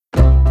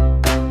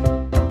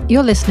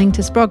You're listening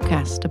to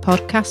Sprogcast, a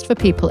podcast for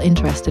people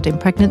interested in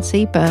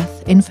pregnancy,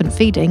 birth, infant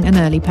feeding and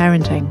early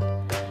parenting.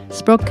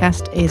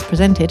 Sprogcast is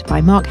presented by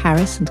Mark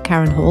Harris and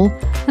Karen Hall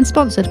and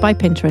sponsored by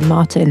Pinter and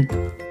Martin.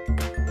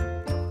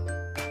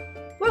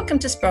 Welcome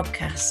to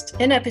Sprogcast.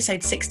 In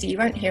episode 60, you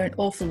won't hear an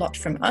awful lot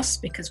from us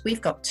because we've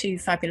got two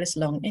fabulous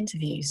long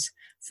interviews.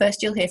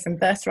 First, you'll hear from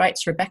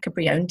Birthrights' Rebecca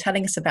Brione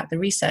telling us about the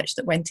research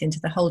that went into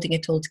the Holding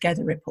It All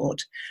Together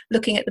report,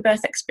 looking at the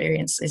birth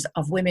experiences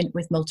of women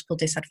with multiple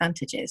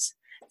disadvantages.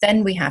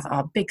 Then we have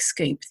our big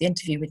scoop, the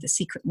interview with the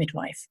Secret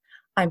Midwife.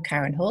 I'm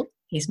Karen Hall.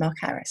 He's Mark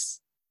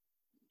Harris.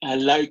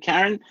 Hello,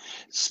 Karen.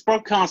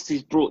 Sprogcast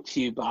is brought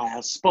to you by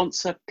our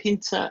sponsor,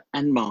 Pinter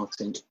and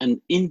Martin,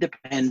 an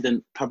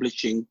independent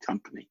publishing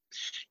company.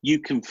 You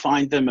can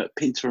find them at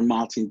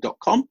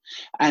pinterandmartin.com,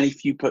 and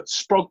if you put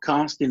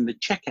Sprogcast in the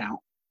checkout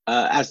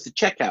as the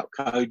checkout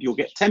code, you'll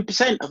get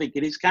 10%. I think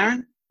it is,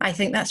 Karen. I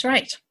think that's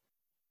right.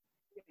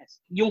 Yes.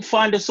 You'll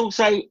find us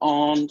also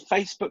on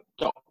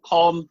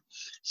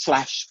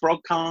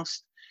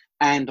facebook.com/Sprogcast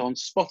and on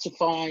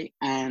Spotify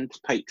and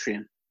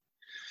Patreon.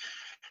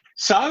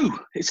 So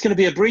it's going to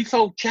be a brief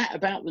old chat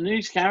about the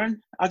news,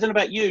 Karen. I don't know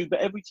about you, but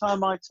every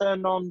time I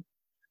turn on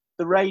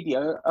the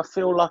radio, I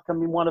feel like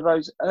I'm in one of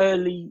those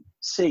early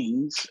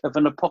scenes of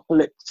an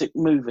apocalyptic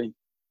movie.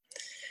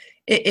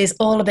 It is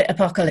all a bit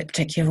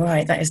apocalyptic. You're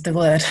right. That is the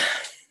word.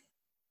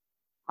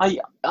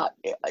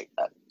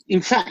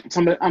 In fact,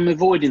 I'm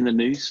avoiding the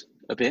news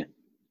a bit.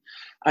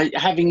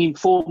 Having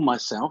informed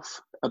myself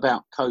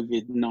about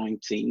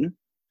COVID-19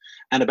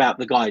 and about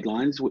the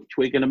guidelines, which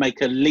we're going to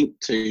make a link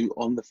to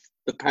on the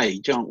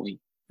page, aren't we?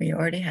 We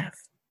already have.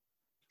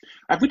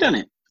 Have we done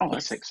it? Oh, Yes.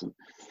 That's excellent.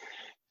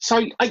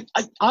 So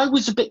I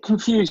was a bit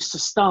confused to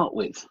start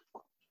with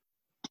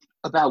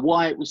about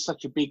why it was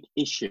such a big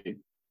issue.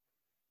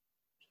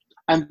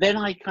 And then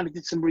I kind of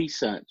did some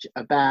research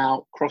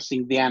about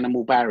crossing the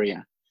animal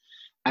barrier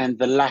and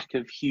the lack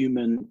of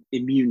human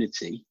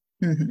immunity.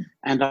 Mm-hmm.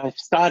 And I've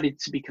started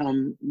to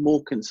become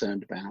more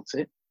concerned about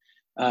it.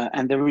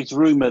 And there is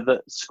rumour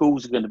that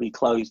schools are going to be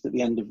closed at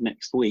the end of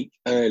next week,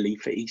 early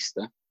for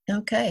Easter.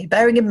 Okay.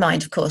 Bearing in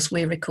mind, of course,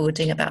 we're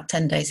recording about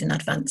 10 days in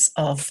advance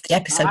of the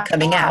episode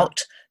coming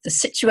out. The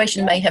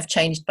situation may have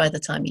changed by the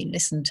time you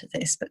listen to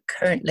this, but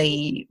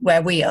currently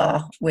where we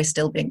are, we're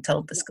still being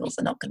told the schools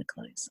are not going to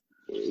close.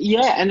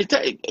 Yeah, and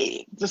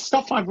the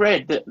stuff I've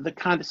read, the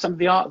kind of some of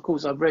the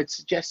articles I've read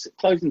suggest that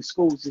closing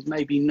schools is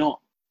maybe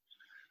not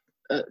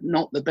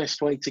the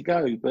best way to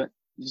go, but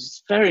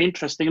it's very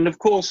interesting. And of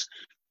course,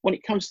 when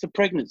it comes to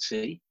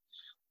pregnancy,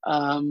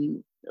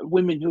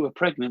 women who are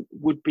pregnant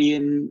would be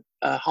in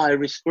a higher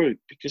risk group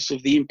because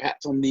of the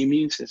impact on the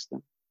immune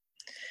system.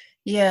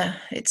 Yeah,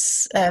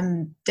 it's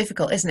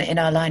difficult, isn't it, in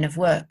our line of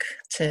work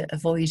to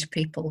avoid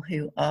people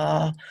who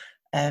are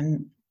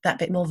that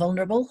bit more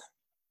vulnerable?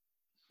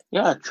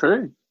 Yeah,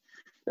 true.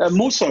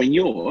 More so in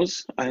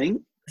yours, I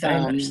think.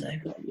 Very much so.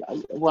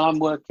 Well, I'm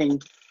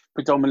working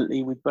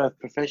predominantly with birth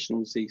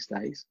professionals these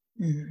days.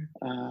 Mm-hmm.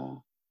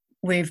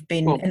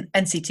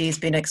 NCT has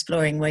been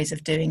exploring ways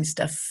of doing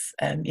stuff,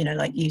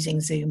 like using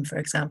Zoom, for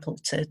example,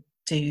 to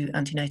do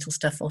antenatal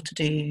stuff or to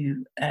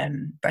do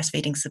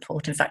breastfeeding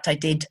support. In fact, I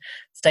did,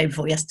 the day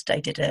before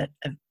yesterday, did a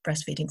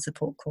breastfeeding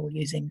support call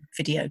using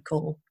video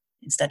call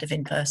instead of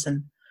in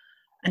person.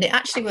 And it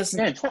actually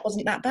wasn't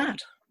that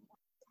bad.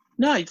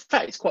 No, in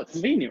fact, it's quite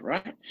convenient,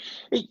 right?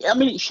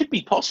 It should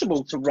be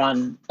possible to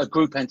run a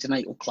group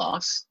antenatal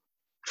class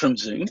from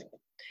Zoom.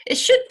 It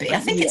should be. I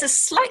think it's a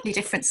slightly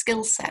different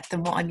skill set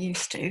than what I'm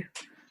used to.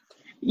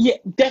 Yeah,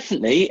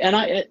 definitely. And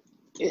I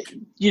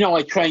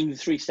train the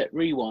 3-step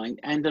rewind,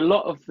 and a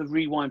lot of the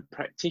rewind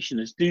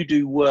practitioners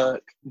do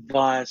work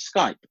via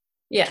Skype.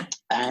 Yeah.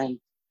 And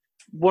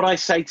what I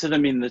say to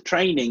them in the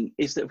training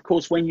is that, of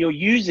course, when you're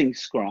using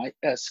Skype,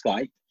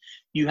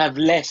 you have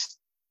less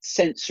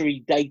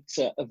sensory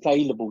data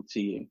available to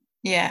you.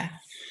 Yeah.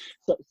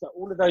 So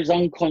all of those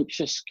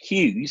unconscious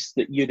cues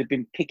that you'd have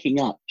been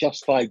picking up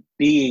just by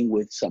being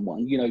with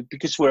someone,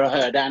 because we're a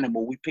herd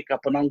animal, we pick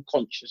up on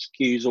unconscious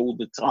cues all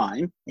the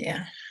time.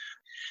 Yeah.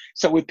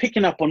 So we're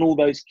picking up on all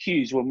those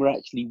cues when we're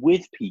actually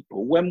with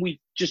people. When we've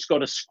just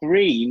got a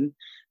screen,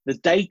 the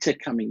data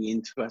coming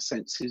into our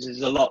senses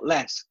is a lot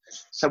less.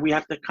 So we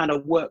have to kind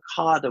of work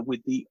harder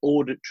with the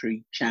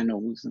auditory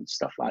channels and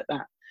stuff like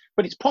that.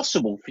 But it's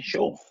possible for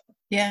sure.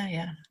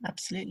 Yeah,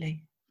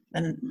 absolutely.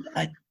 And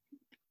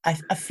I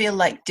feel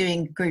like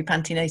doing group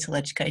antenatal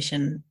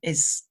education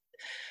is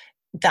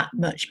that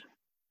much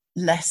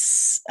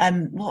less. How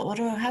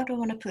do I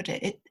want to put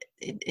it?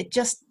 It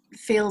just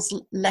feels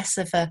less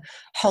of a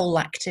whole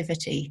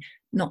activity.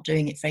 Not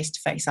doing it face to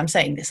face. I'm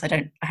saying this.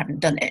 I haven't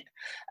done it.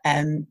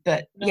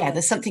 But no. Yeah,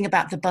 there's something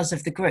about the buzz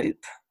of the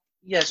group.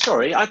 Yeah,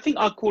 sorry. I think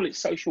I'll call it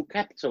social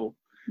capital.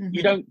 Mm-hmm.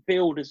 You don't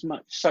build as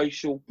much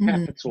social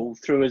capital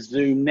through a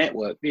Zoom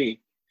network, do you?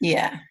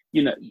 Yeah.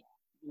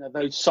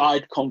 Those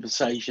side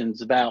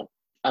conversations about,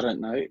 I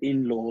don't know,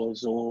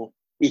 in-laws or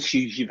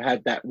issues you've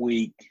had that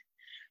week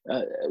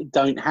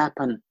don't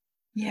happen.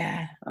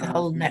 Yeah, the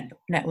whole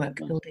network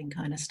building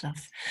kind of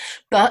stuff.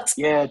 But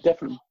yeah,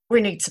 definitely. We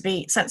need to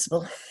be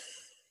sensible.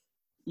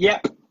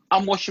 Yep,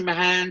 I'm washing my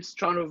hands,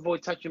 trying to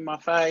avoid touching my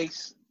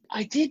face.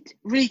 I did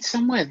read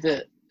somewhere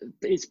that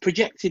it's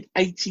projected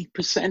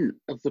 80%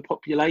 of the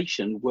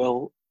population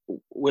will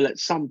at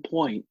some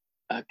point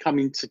come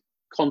into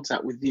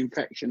contact with the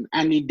infection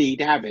and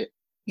indeed have it.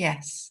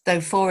 Yes, though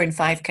 4 in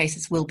 5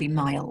 cases will be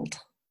mild.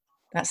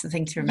 That's the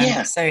thing to remember.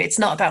 Yeah. So it's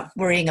not about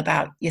worrying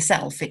about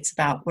yourself, it's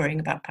about worrying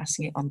about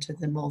passing it on to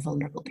the more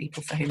vulnerable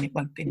people for whom it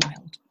won't be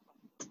mild.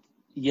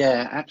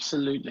 Yeah,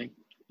 absolutely.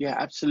 Yeah,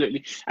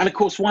 absolutely. And of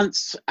course,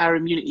 once our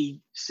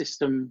immunity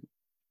system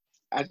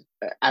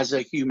as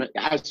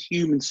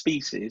human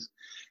species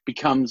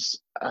becomes,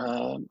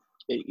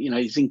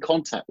 is in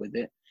contact with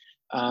it,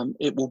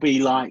 it will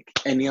be like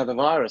any other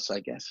virus, I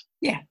guess.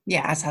 Yeah,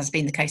 as has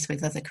been the case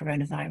with other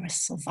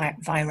coronavirus or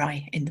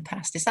viri in the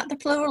past. Is that the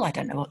plural? I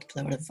don't know what the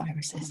plural of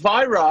virus is.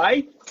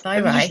 Viri?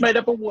 Have you just Viri. made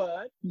up a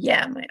word?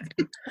 Yeah, I might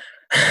have.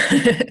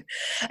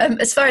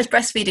 As far as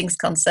breastfeeding is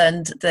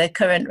concerned, the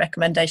current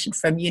recommendation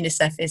from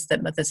UNICEF is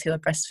that mothers who are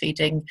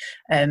breastfeeding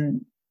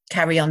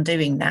carry on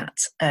doing that.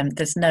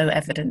 There's no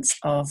evidence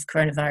of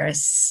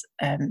coronavirus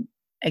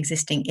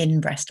existing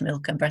in breast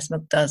milk, and breast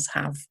milk does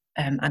have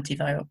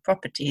antiviral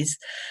properties.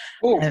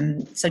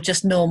 So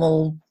just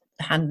normal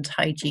hand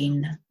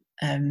hygiene,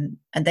 and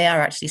they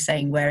are actually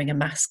saying wearing a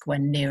mask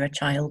when near a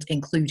child,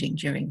 including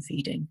during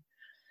feeding.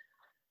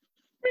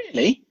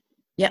 Really?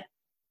 Yep.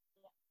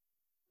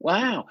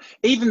 Wow.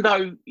 Even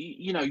though,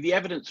 the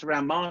evidence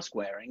around mask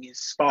wearing is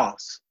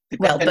sparse,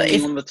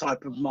 depending on the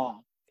type of mask.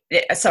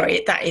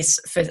 Sorry, that is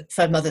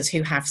for mothers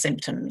who have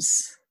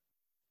symptoms.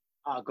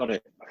 Got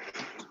it.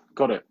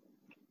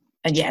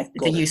 And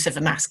the use of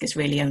a mask is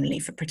really only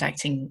for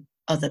protecting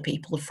other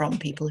people from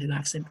people who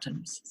have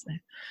symptoms. So.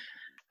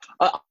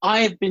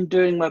 I have been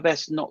doing my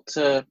best not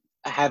to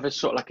have a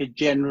sort of like a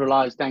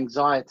generalized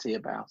anxiety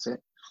about it.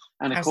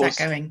 And of How's course,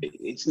 that going?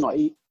 it's not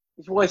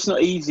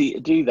easy to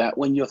do that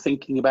when you're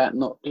thinking about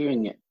not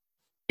doing it.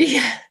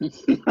 Yeah.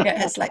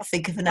 Yeah, it's like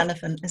think of an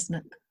elephant, isn't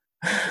it?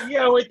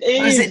 Yeah, well, it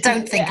is. Or is it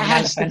don't think of an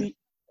elephant?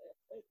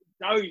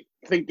 Don't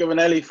think of an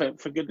elephant,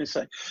 for goodness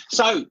sake.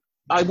 So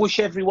I wish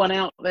everyone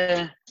out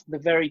there the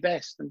very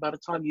best. And by the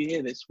time you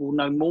hear this, we'll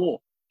know more.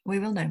 We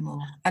will know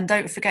more. And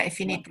don't forget, if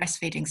you need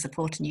breastfeeding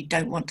support and you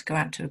don't want to go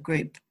out to a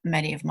group,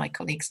 many of my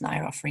colleagues and I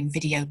are offering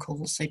video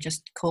calls. So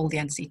just call the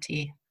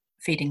NCT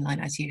feeding line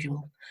as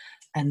usual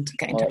and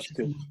get in touch with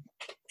them.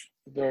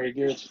 Very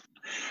good.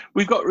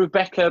 We've got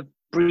Rebecca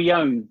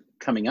Brione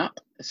coming up.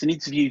 It's an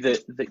interview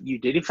that you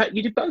did. In fact,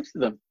 you did both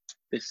of them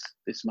this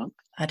month.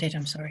 I did,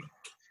 I'm sorry.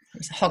 It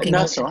was hogging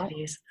all the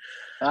interviews.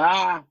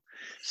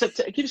 So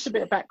give us a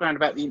bit of background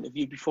about the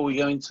interview before we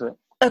go into it.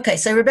 Okay,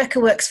 so Rebecca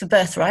works for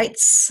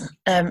Birthrights,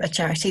 a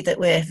charity that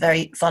we're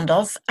very fond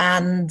of,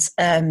 and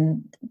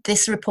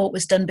this report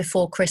was done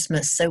before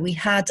Christmas, so we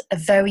had a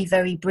very,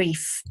 very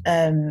brief,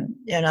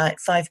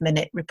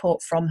 5-minute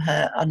report from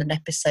her on an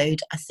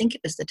episode. I think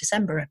it was the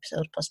December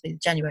episode, possibly the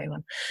January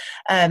one.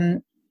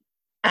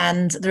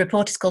 And the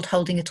report is called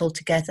Holding It All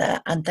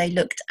Together, and they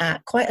looked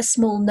at quite a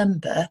small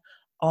number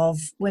of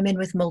women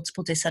with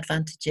multiple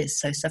disadvantages,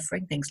 so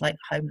suffering things like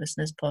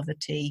homelessness,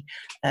 poverty,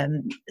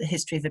 the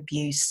history of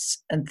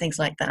abuse and things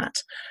like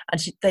that.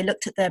 And they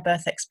looked at their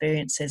birth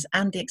experiences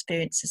and the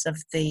experiences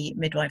of the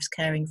midwives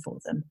caring for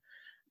them.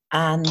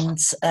 And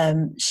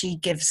she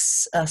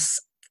gives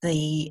us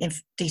the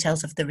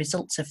details of the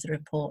results of the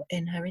report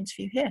in her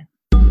interview here.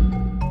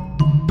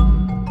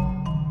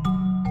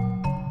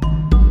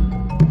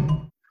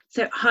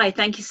 So, hi,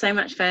 thank you so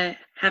much for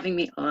having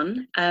me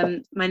on.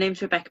 My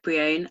name's Rebecca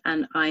Brione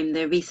and I'm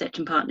the Research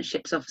and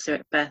Partnerships Officer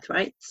at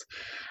Birthrights.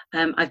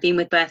 I've been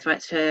with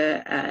Birthrights for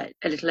a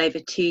little over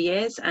 2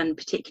 years and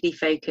particularly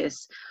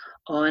focus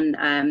on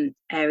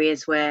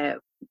areas where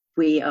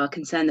we are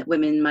concerned that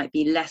women might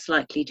be less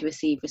likely to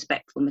receive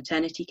respectful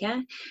maternity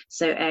care.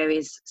 So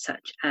areas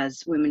such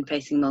as women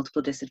facing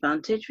multiple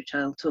disadvantage, which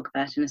I'll talk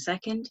about in a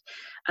second,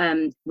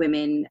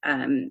 women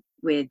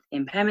with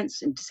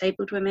impairments and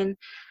disabled women,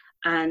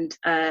 and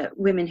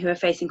women who are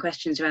facing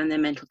questions around their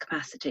mental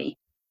capacity.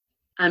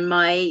 And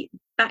my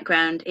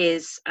background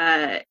is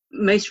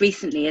most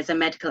recently as a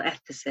medical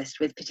ethicist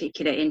with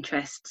particular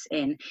interests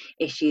in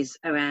issues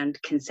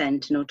around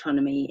consent and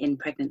autonomy in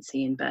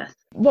pregnancy and birth.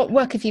 What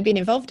work have you been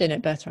involved in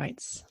at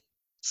Birthrights?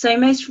 So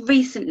most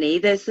recently,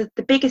 there's the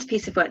biggest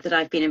piece of work that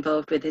I've been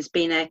involved with has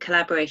been a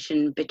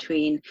collaboration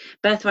between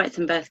Birthrights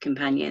and Birth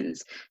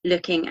Companions,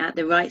 looking at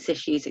the rights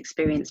issues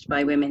experienced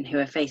by women who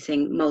are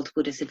facing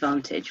multiple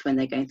disadvantage when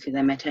they're going through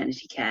their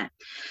maternity care.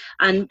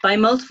 And by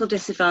multiple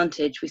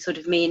disadvantage, we sort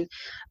of mean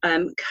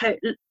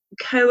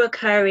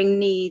co-occurring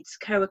needs,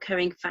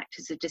 co-occurring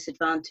factors of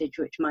disadvantage,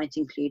 which might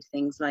include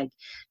things like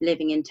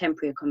living in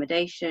temporary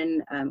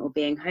accommodation or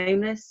being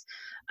homeless,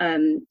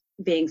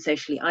 being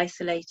socially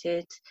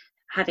isolated,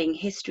 having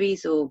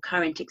histories or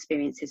current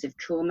experiences of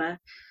trauma,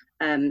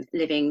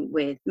 living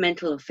with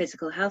mental or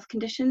physical health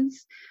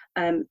conditions,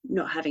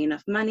 not having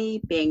enough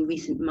money, being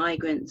recent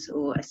migrants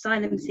or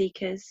asylum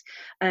seekers,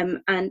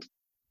 and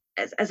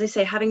as I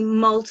say, having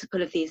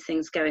multiple of these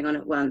things going on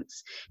at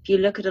once. If you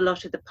look at a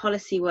lot of the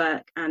policy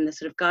work and the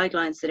sort of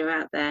guidelines that are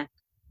out there,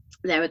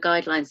 there are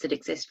guidelines that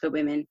exist for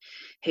women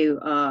who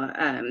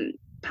are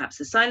perhaps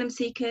asylum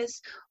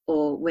seekers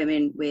or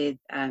women with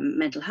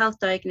mental health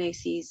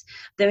diagnoses.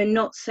 There are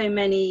not so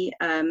many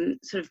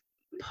sort of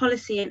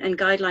policy and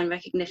guideline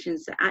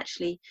recognitions that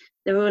actually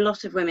there are a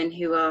lot of women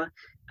who are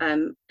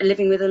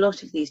living with a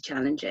lot of these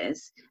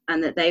challenges,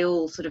 and that they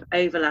all sort of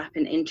overlap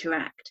and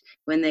interact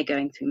when they're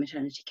going through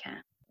maternity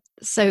care.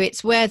 So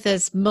it's where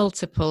there's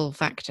multiple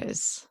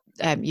factors.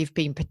 You've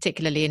been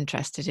particularly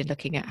interested in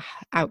looking at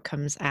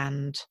outcomes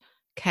and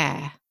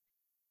care.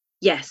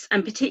 Yes,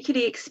 and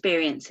particularly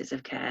experiences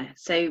of care.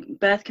 So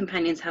birth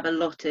companions have a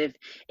lot of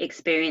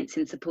experience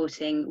in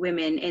supporting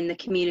women in the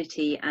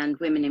community and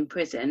women in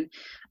prison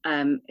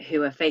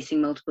who are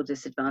facing multiple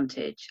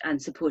disadvantage,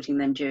 and supporting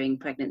them during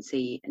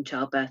pregnancy and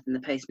childbirth and the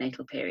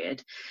postnatal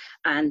period.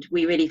 And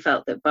we really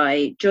felt that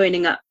by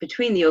joining up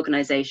between the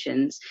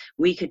organisations,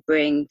 we could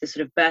bring the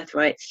sort of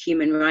birthrights,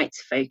 human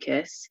rights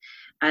focus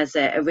as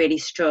a really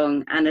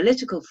strong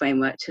analytical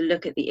framework to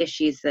look at the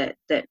issues that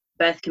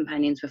birth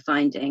companions were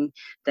finding,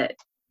 that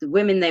the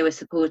women they were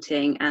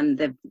supporting and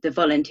the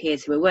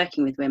volunteers who were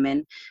working with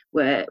women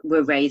were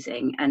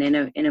raising, and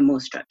in a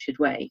more structured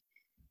way.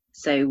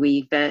 So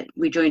we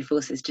joined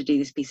forces to do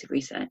this piece of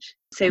research.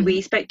 So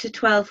we spoke to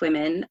 12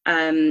 women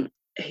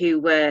who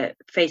were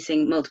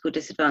facing multiple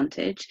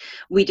disadvantage.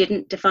 We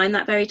didn't define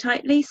that very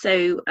tightly,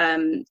 so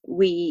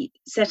we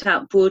set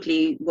out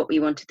broadly what we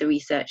wanted the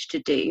research to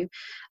do,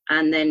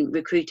 and then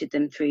recruited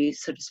them through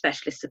sort of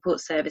specialist support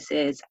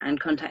services and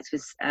contacts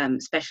with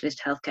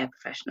specialist healthcare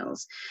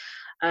professionals.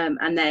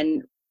 And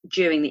then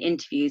during the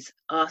interviews,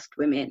 asked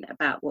women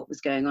about what was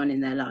going on in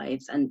their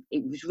lives, and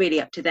it was really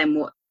up to them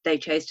what they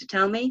chose to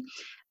tell me.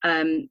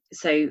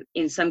 So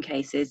in some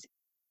cases,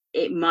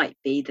 it might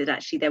be that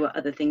actually there were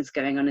other things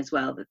going on as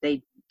well that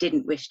they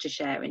didn't wish to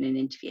share in an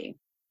interview.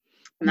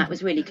 And that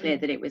was really clear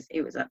that it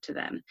was up to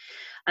them.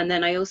 And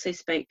then I also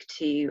spoke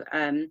to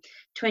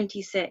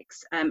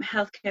 26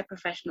 healthcare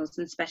professionals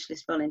and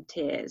specialist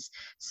volunteers.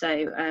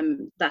 So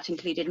that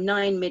included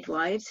 9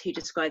 midwives who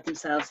described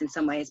themselves in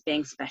some way as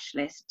being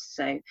specialists.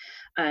 So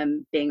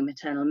being a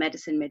maternal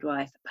medicine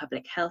midwife, a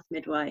public health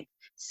midwife,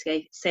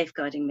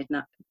 safeguarding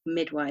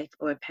midwife,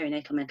 or a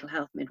perinatal mental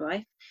health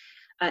midwife.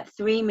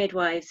 3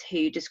 midwives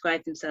who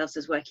described themselves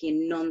as working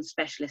in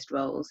non-specialist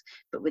roles,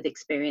 but with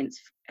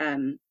experience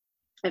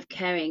of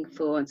caring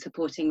for and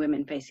supporting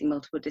women facing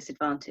multiple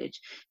disadvantage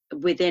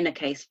within a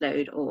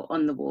caseload or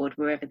on the ward,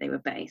 wherever they were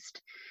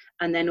based.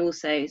 And then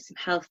also some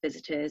health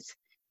visitors,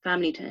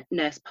 family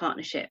nurse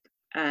partnership,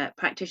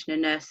 practitioner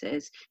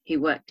nurses who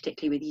work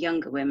particularly with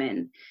younger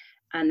women,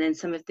 and then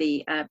some of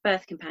the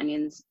birth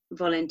companions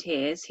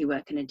volunteers who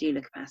work in a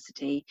doula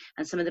capacity,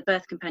 and some of the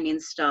birth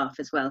companions staff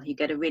as well, who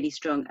get a really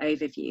strong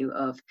overview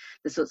of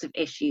the sorts of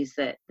issues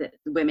that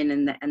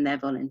women and their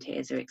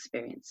volunteers are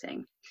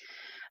experiencing.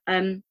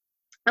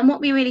 And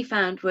what we really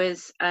found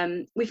was,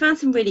 we found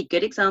some really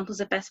good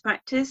examples of best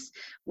practice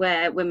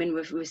where women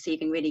were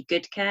receiving really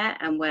good care,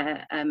 and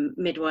where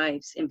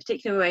midwives in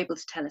particular were able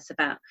to tell us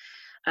about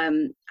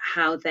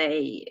how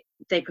they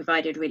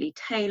provided really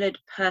tailored,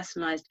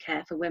 personalised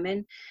care for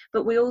women.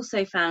 But we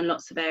also found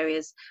lots of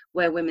areas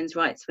where women's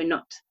rights were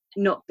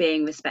not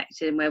being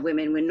respected, and where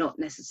women were not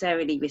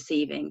necessarily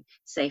receiving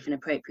safe and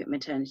appropriate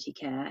maternity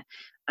care,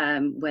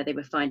 where they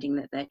were finding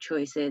that their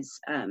choices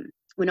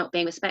were not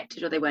being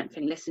respected, or they weren't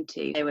feeling listened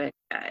to.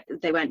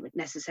 They weren't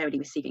necessarily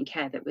receiving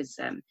care that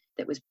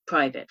was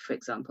private, for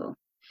example.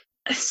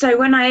 So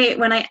when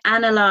I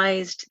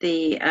analysed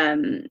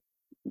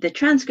the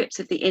transcripts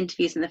of the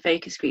interviews and the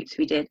focus groups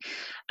we did,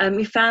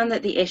 we found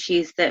that the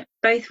issues that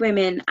both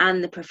women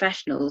and the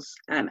professionals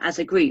as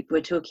a group were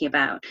talking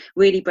about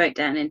really broke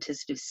down into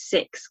sort of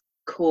 6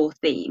 core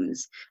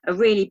themes. A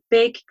really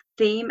big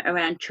theme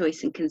around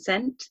choice and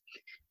consent,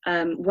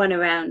 one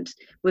around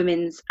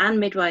women's and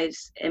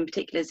midwives in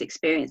particular's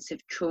experience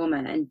of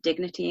trauma and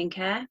dignity in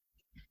care,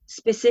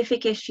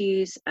 specific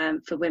issues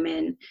for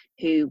women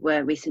who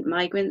were recent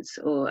migrants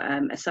or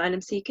asylum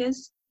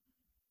seekers,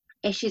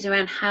 issues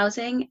around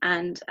housing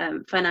and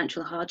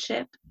financial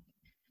hardship,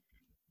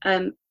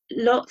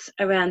 lots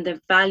around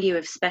the value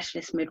of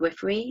specialist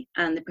midwifery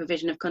and the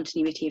provision of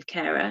continuity of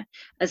carer,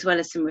 as well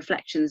as some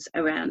reflections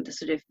around the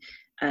sort of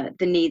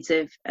the needs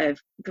of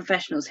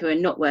professionals who are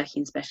not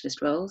working in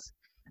specialist roles.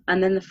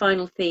 And then the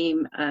final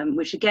theme,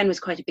 which again was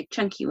quite a big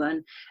chunky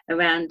one,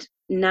 around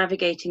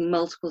navigating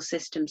multiple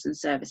systems and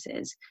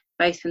services,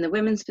 both from the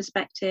women's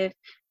perspective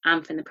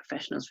and from the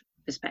professionals'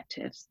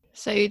 perspectives.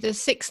 So the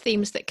 6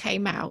 themes that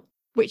came out,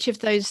 which of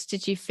those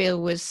did you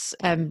feel was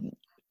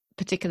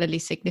particularly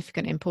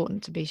significant,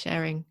 important to be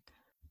sharing?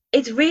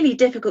 It's really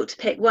difficult to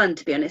pick one,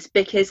 to be honest,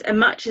 because as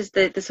much as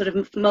the sort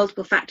of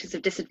multiple factors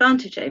of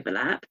disadvantage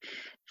overlap,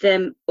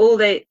 then all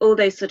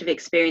those sort of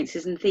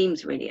experiences and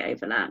themes really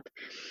overlap.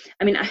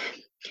 I mean,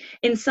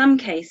 in some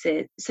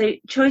cases, so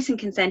choice and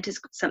consent is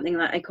something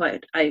that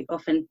I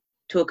often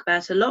talk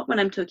about a lot when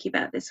I'm talking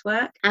about this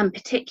work, and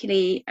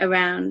particularly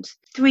around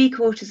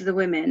 3/4 of the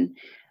women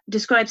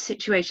describe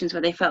situations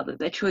where they felt that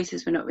their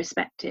choices were not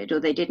respected, or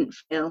they didn't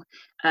feel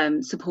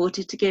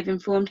supported to give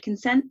informed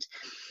consent.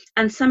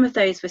 And some of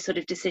those were sort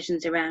of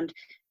decisions around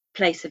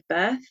place of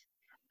birth.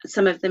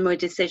 Some of them were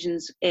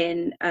decisions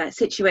in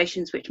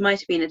situations which might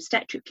have been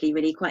obstetrically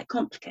really quite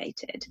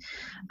complicated,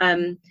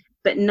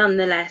 but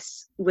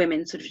nonetheless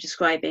women sort of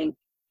describing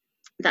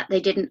that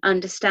they didn't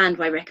understand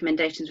why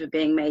recommendations were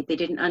being made. They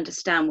didn't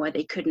understand why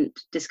they couldn't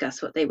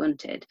discuss what they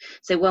wanted.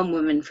 So one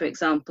woman, for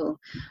example,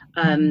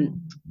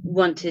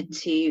 wanted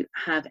to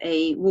have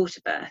a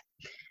water birth,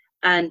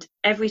 and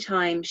every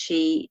time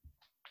she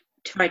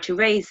tried to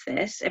raise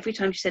this, every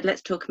time she said,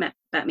 let's talk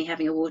about me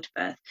having a water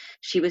birth,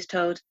 she was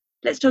told,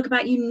 let's talk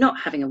about you not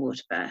having a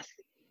water birth,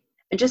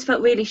 and just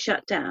felt really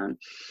shut down.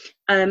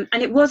 And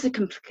it was a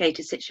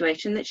complicated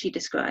situation that she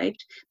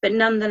described, but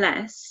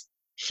nonetheless,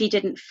 she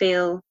didn't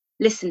feel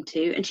listened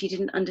to, and she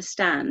didn't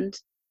understand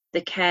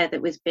the care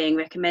that was being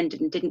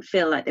recommended, and didn't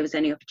feel like there was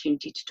any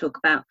opportunity to talk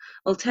about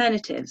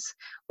alternatives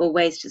or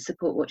ways to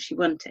support what she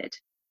wanted.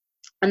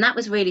 And that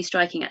was really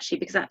striking, actually,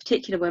 because that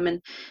particular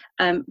woman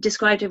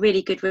described a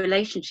really good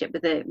relationship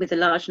with a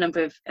large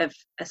number of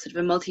a sort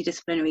of a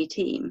multidisciplinary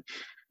team,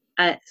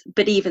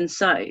 but even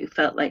so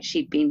felt like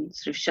she'd been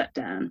sort of shut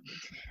down.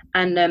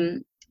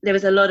 And there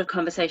was a lot of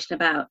conversation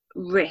about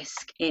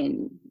risk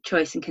in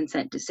choice and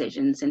consent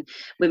decisions, and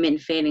women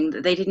feeling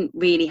that they didn't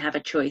really have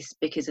a choice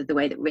because of the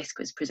way that risk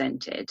was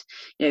presented.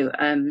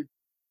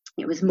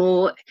 It was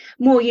more,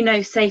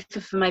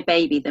 safer for my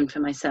baby than for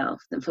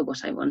myself, than for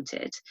what I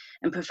wanted.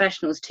 And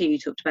professionals too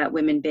talked about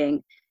women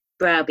being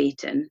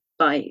browbeaten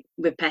by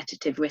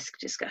repetitive risk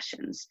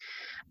discussions,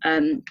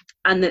 and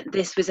that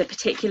this was a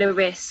particular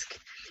risk.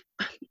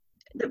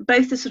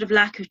 Both the sort of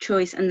lack of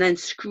choice and then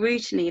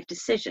scrutiny of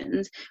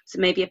decisions, so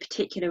maybe a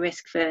particular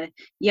risk for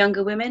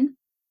younger women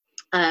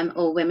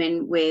or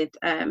women with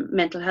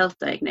mental health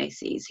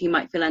diagnoses who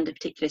might feel under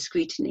particular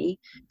scrutiny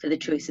for the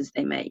choices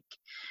they make.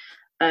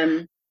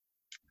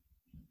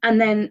 And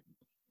then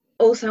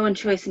also on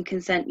choice and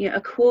consent,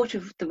 1/4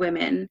 of the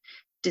women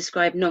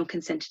describe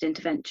non-consented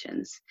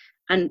interventions.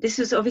 And this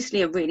was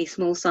obviously a really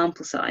small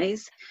sample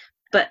size,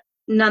 but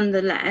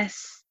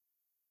nonetheless,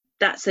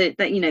 that's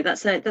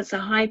a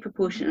high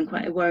proportion and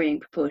quite a worrying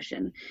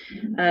proportion.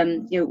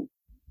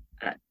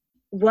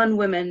 One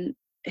woman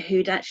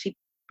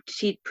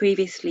she'd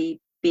previously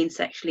been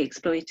sexually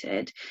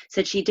exploited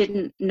said she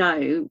didn't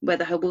know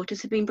whether her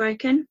waters had been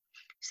broken.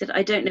 She said,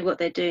 I don't know what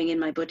they're doing in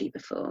my body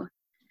before.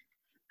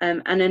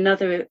 And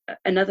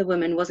another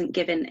woman wasn't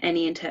given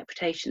any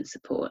interpretation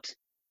support.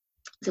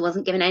 So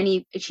wasn't given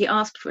any, she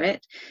asked for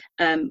it,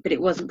 but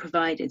it wasn't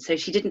provided. So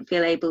she didn't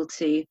feel able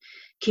to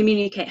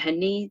communicate her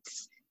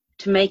needs,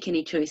 to make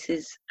any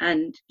choices,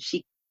 and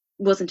she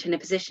wasn't in a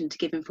position to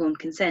give informed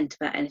consent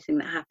about anything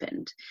that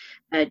happened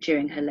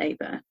during her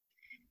labour.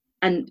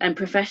 And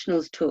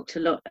professionals talked a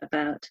lot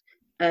about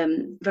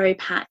very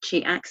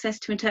patchy access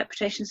to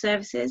interpretation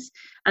services,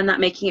 and that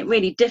making it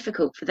really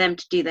difficult for them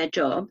to do their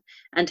job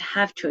and to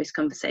have choice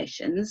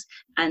conversations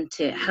and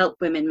to help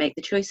women make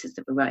the choices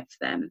that were right for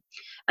them.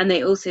 And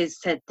they also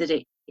said that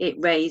it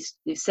raised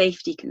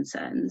safety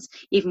concerns,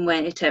 even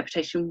when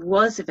interpretation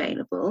was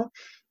available,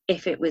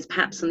 if it was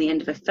perhaps on the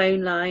end of a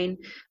phone line,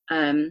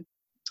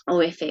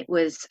 or if it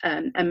was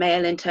a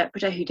male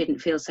interpreter who didn't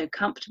feel so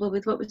comfortable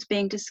with what was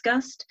being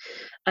discussed.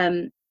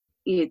 There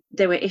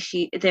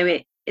were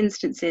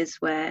instances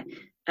where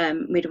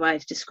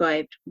midwives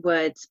described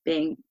words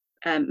being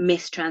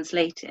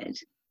mistranslated,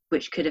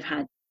 which could have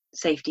had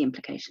safety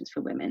implications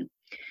for women.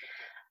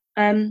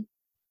 And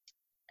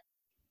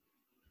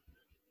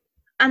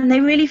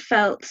they really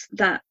felt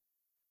that,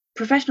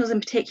 professionals in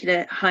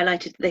particular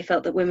highlighted that they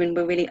felt that women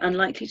were really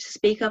unlikely to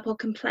speak up or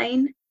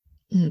complain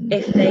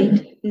if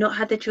they'd not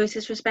had their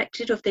choices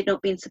respected, or if they'd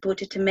not been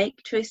supported to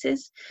make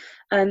choices.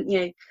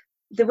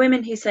 The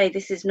women who say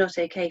this is not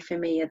okay for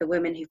me are the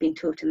women who've been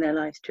taught in their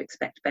lives to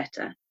expect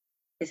better,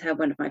 is how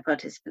one of my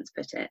participants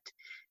put it.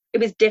 It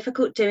was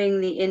difficult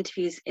doing the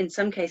interviews, in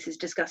some cases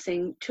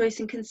discussing choice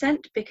and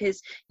consent,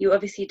 because you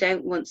obviously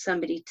don't want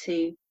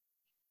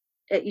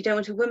you don't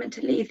want a woman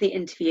to leave the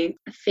interview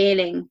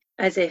feeling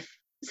as if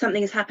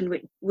something has happened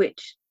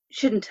which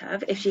shouldn't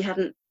have,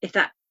 if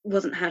that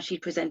wasn't how she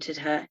presented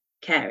her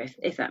care,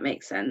 if that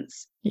makes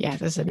sense. Yeah,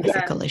 there's an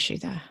ethical issue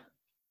there.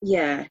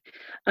 Yeah,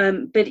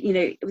 but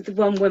the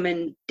one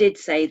woman did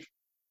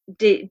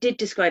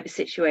describe a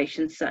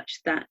situation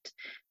such that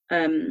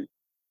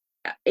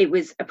it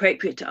was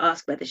appropriate to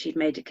ask whether she'd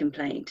made a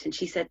complaint, and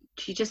she said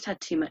she just had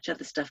too much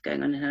other stuff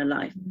going on in her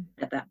life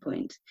at that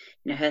point.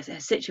 Her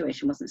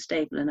situation wasn't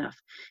stable enough.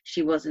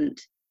 She wasn't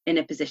in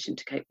a position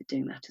to cope with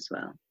doing that as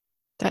well.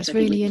 That's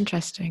really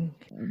interesting.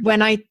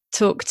 When I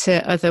talk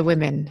to other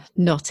women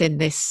not in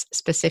this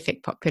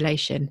specific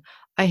population,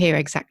 I hear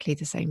exactly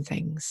the same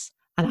things.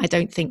 And I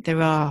don't think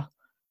there are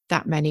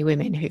that many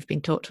women who've been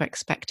taught to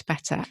expect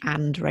better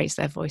and raise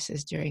their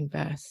voices during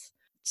birth.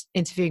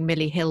 interviewing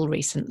Millie Hill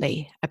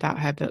recently about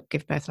her book,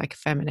 Give Birth Like a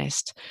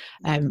Feminist,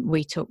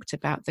 we talked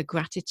about the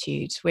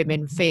gratitude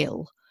women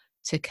feel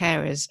to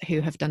carers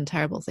who have done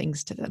terrible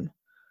things to them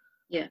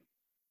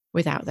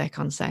without their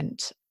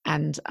consent.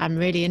 And I'm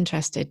really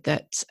interested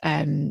that,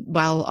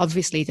 while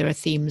obviously there are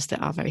themes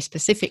that are very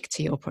specific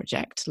to your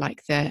project,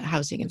 like the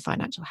housing and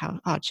financial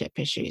hardship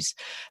issues,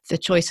 the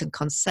choice and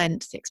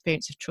consent, the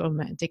experience of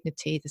trauma and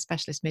dignity, the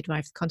specialist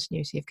midwife, the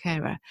continuity of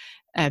carer,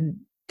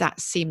 that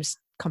seems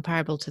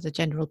comparable to the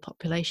general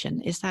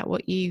population. Is that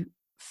what you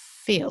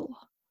feel?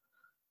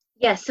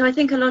 Yes, so I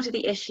think a lot of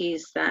the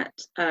issues that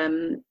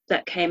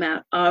that came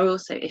out are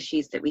also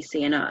issues that we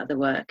see in our other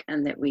work,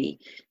 and that we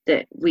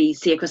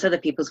see across other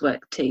people's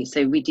work too.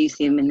 So we do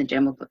see them in the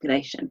general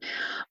population.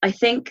 I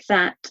think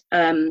that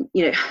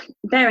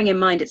bearing in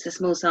mind it's a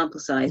small sample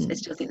size, I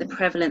still think the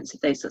prevalence of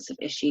those sorts of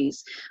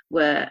issues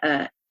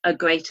are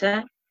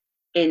greater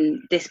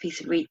in this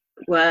piece of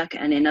work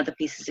and in other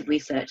pieces of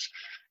research,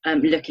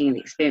 looking at the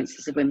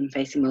experiences of women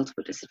facing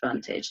multiple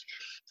disadvantage.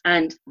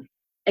 And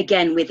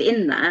again,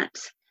 within that,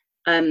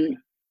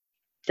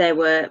 there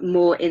were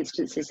more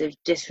instances of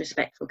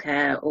disrespectful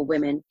care, or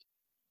women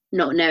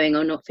not knowing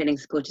or not feeling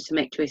supported to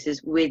make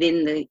choices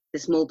within the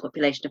small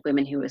population of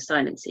women who were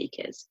asylum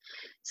seekers.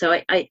 So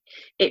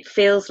it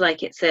feels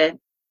like it's a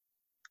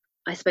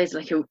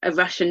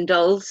Russian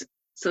dolls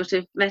sort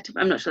of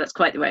metaphor. I'm not sure that's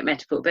quite the right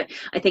metaphor, but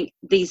I think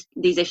these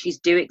issues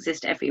do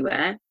exist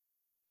everywhere.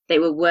 They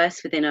were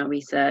worse within our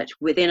research.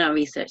 Within our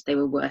research, they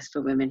were worse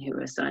for women who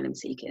were asylum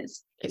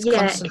seekers. It's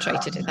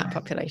concentrated in that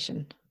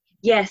population.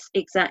 Yes,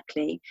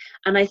 exactly.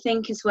 And I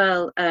think as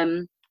well,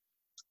 one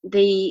of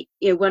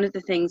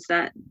the things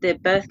that the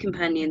Birth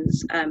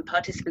Companions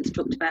participants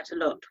talked about a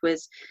lot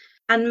was,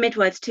 and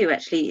midwives too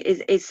actually,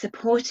 is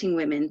supporting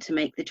women to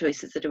make the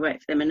choices that are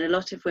right for them. And a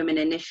lot of women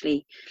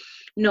initially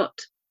not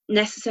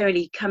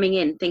necessarily coming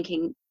in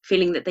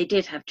feeling that they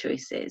did have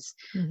choices.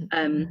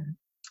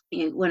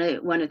 One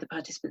of the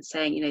participants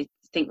saying,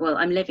 think, well,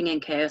 I'm living in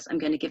chaos, I'm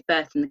going to give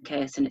birth in the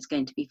chaos and it's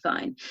going to be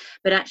fine.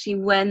 But actually,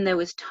 when there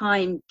was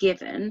time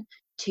given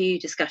to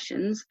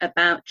discussions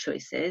about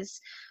choices,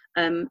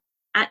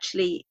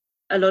 actually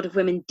a lot of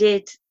women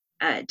did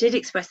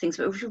express things,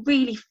 but it was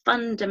really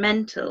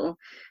fundamental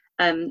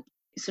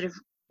sort of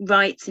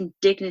rights and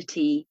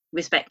dignity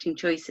respecting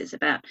choices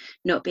about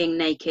not being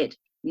naked,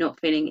 not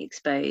feeling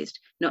exposed,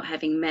 not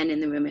having men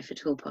in the room if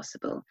at all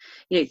possible.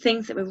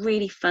 Things that were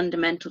really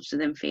fundamental to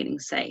them feeling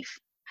safe.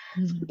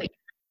 But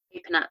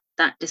open up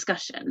that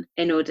discussion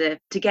in order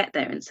to get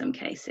there in some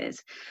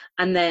cases.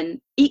 And then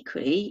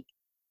equally,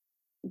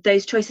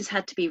 those choices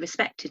had to be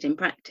respected in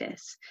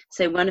practice.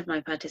 So one of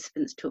my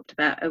participants talked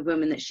about a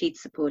woman that she'd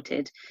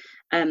supported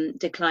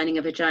declining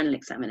a vaginal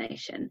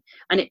examination.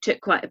 And it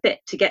took quite a bit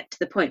to get to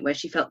the point where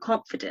she felt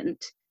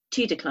confident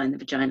to decline the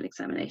vaginal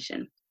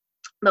examination.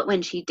 But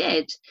when she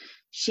did,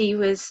 she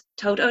was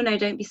told, oh no,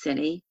 don't be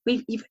silly.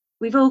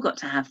 We've all got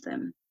to have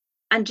them.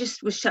 And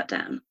just was shut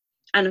down.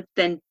 And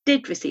then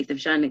did receive the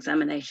vaginal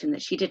examination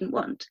that she didn't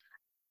want.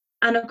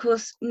 And of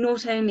course,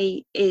 not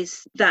only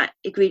is that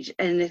egregious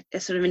and a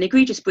sort of an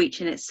egregious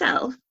breach in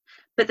itself,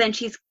 but then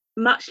she's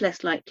much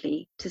less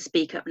likely to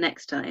speak up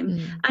next time,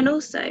 and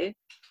also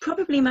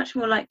probably much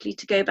more likely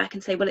to go back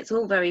and say, well, it's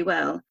all very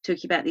well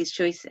talking about these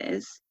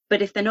choices,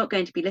 but if they're not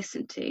going to be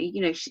listened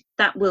to,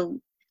 that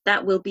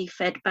will be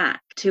fed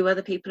back to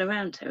other people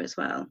around her as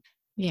well.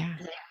 Yeah.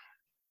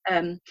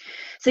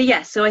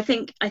 So I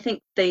think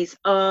these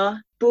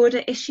are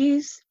broader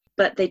issues,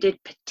 but they did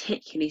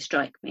particularly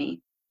strike me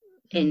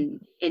in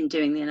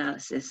doing the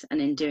analysis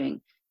and in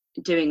doing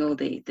all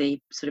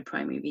the sort of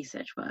primary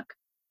research work.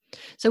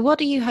 So what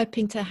are you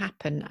hoping to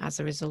happen as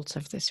a result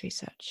of this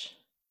research?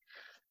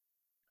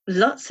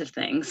 Lots of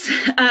things.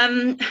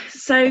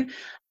 So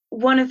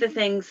one of the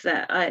things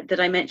that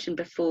I mentioned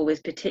before was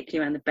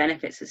particularly around the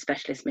benefits of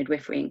specialist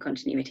midwifery and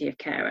continuity of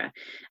carer.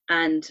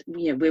 And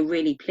we're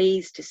really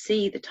pleased to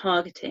see the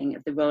targeting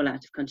of the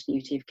rollout of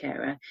continuity of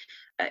carer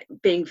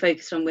being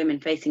focused on women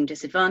facing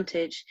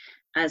disadvantage,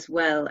 as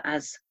well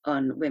as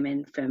on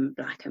women from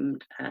Black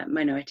and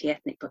minority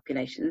ethnic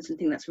populations. And I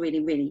think that's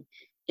really, really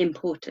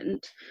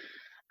important.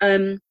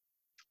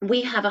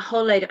 We have a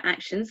whole load of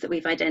actions that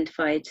we've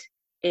identified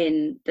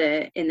in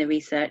the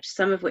research,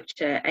 some of which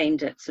are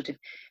aimed at sort of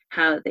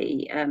how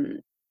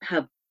the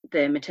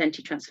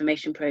maternity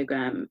transformation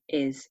programme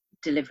is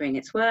delivering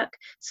its work.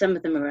 Some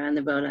of them are around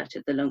the rollout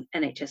of the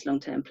NHS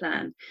long-term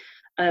plan.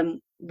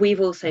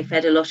 We've also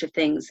fed a lot of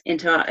things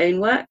into our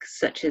own work,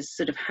 such as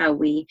sort of how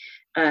we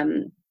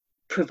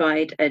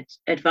provide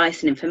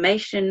advice and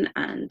information,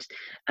 and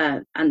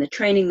the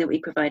training that we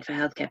provide for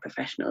healthcare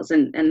professionals,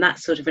 and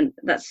that's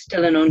that's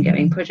still an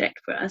ongoing project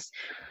for us.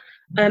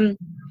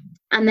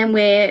 And then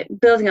we're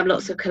building up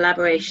lots of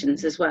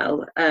collaborations as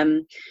well.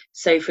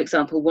 So, for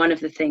example, one of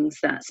the things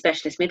that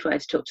specialist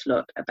midwives talked a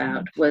lot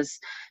about was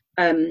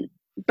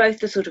both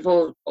the sort of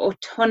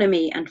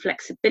autonomy and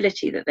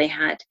flexibility that they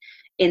had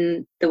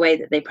in the way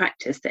that they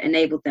practiced, that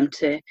enabled them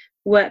to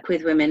work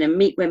with women and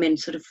meet women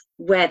sort of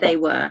where they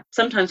were,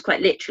 sometimes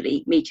quite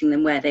literally meeting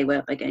them where they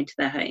were by going to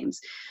their homes,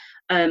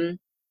 and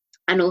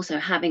also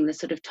having the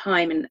sort of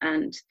time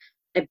and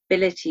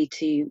ability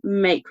to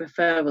make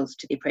referrals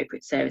to the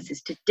appropriate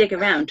services, to dig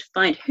around to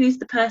find who's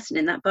the person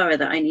in that borough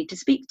that I need to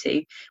speak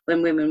to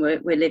when women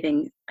were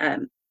living,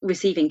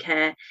 receiving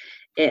care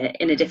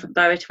in a different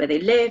borough to where they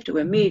lived or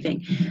were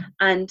moving.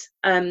 And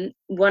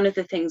one of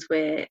the things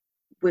we're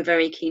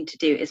very keen to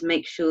do is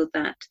make sure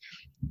that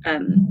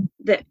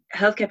that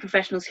healthcare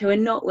professionals who are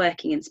not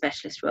working in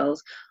specialist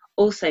roles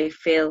also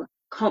feel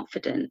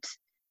confident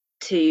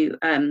to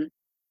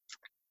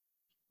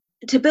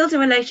build a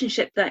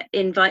relationship that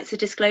invites a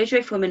disclosure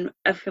if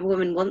a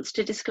woman wants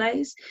to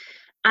disclose,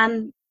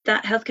 and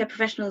that healthcare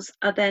professionals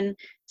are then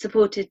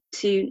supported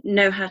to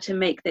know how to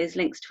make those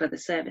links to other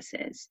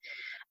services.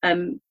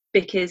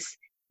 Because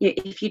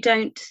if you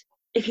don't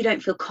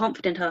feel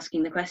confident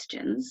asking the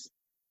questions,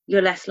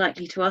 you're less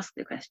likely to ask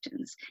the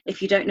questions.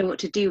 If you don't know what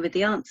to do with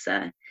the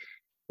answer,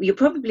 you're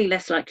probably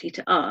less likely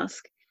to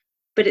ask.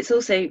 But it's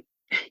also,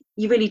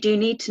 you really do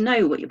need to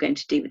know what you're going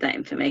to do with that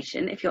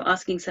information. If you're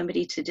asking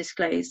somebody to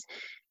disclose,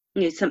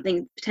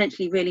 something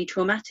potentially really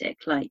traumatic,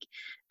 like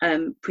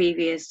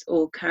previous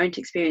or current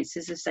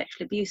experiences of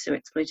sexual abuse or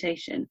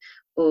exploitation,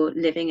 or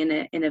living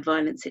in a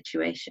violent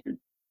situation.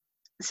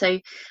 So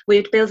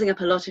we're building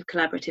up a lot of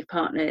collaborative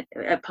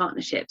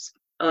partnerships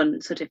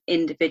on sort of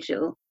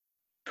individual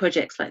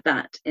projects like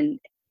that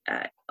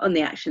on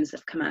the actions that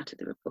have come out of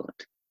the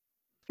report.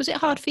 Was it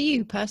hard for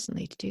you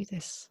personally to do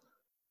this?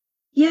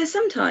 Yeah,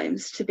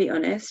 sometimes, to be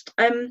honest.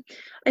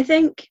 I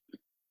think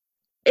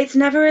it's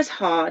never as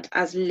hard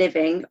as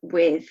living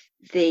with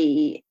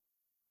the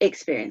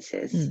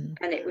experiences,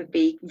 and it would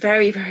be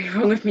very, very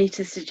wrong of me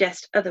to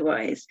suggest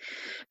otherwise.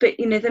 But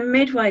the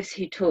midwives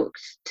who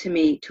talked to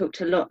me talked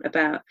a lot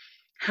about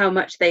how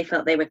much they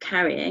felt they were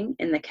carrying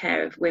in the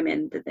care of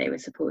women that they were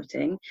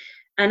supporting,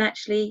 and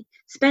actually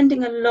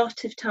spending a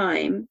lot of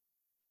time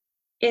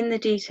in the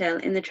detail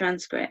in the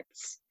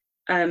transcripts.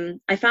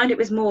 I found it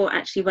was more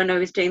actually when I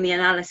was doing the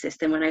analysis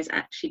than when I was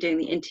actually doing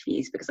the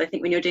interviews, because I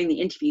think when you're doing the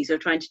interviews, you're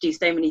trying to do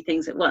so many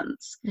things at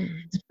once, to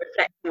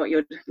reflect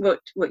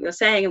what you're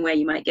saying and where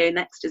you might go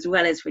next, as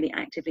well as really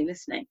actively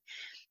listening.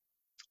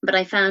 But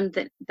I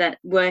found that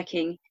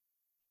working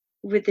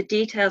with the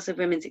details of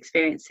women's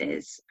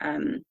experiences,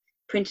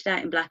 printed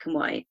out in black and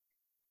white,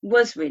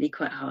 was really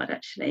quite hard,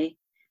 actually.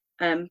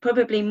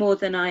 Probably more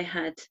than I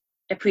had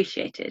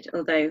appreciated,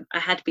 although I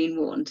had been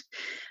warned,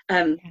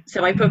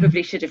 so I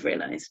probably should have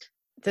realised.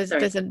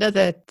 There's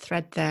another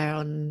thread there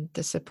on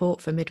the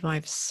support for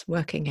midwives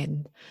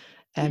working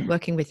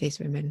with these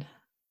women.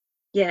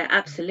 Yeah,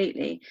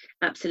 absolutely,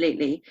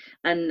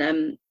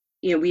 and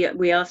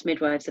we asked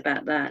midwives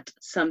about that.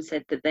 Some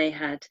said that they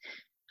had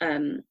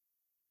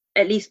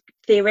at least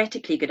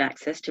theoretically good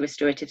access to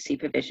restorative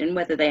supervision.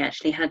 Whether they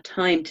actually had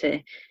time to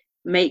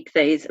make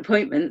those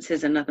appointments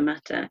is another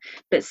matter,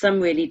 but some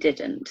really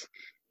didn't.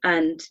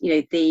 And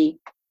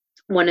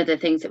one of the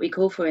things that we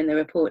call for in the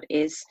report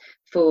is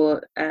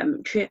for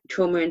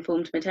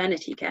trauma-informed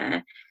maternity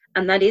care,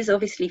 and that is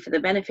obviously for the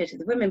benefit of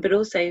the women, but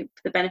also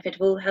for the benefit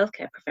of all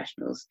healthcare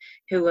professionals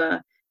who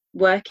are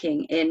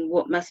working in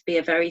what must be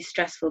a very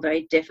stressful,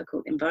 very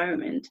difficult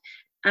environment.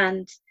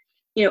 And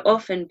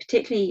often,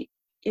 particularly,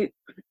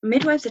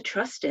 midwives are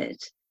trusted.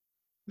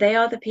 They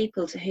are the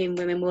people to whom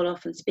women will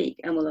often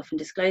speak and will often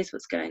disclose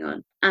what's going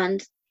on.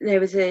 And there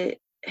was a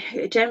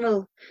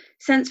general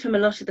sense from a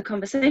lot of the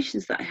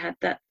conversations that I had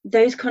that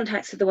those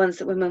contacts are the ones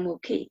that women will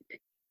keep.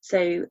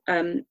 So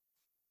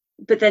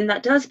but then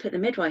that does put the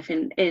midwife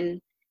in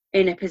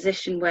a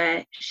position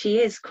where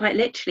she is quite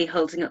literally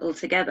holding it all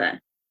together.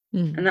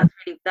 And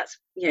that's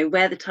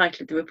where the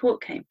title of the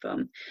report came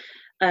from.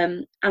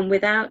 And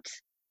without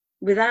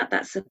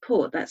that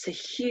support, that's a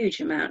huge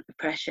amount of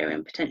pressure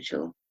and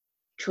potential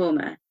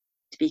trauma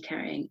to be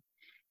carrying.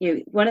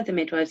 One of the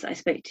midwives that I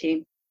spoke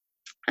to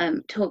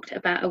talked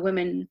about a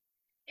woman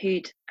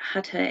who'd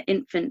had her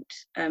infant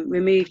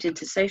removed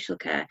into social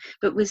care,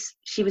 but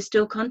she was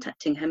still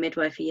contacting her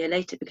midwife a year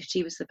later because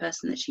she was the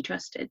person that she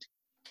trusted.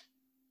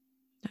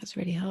 That's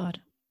really hard.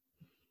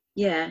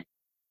 Yeah,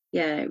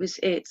 I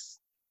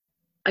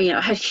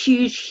had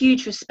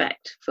huge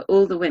respect for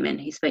all the women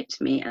who spoke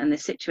to me and the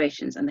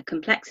situations and the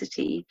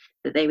complexity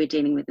that they were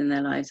dealing with in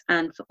their lives,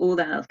 and for all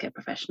the healthcare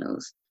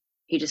professionals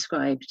who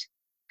described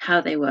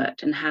how they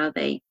worked and how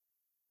they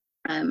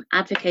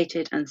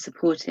advocated and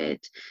supported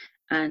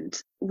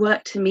and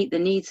worked to meet the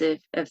needs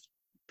of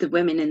the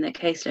women in their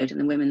caseload and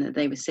the women that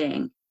they were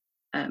seeing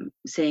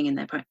in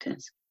their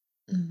practice.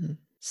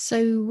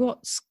 So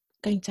what's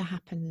going to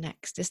happen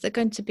next? Is there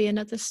going to be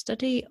another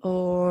study,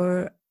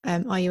 or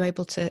are you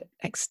able to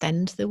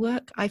extend the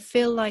work? I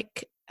feel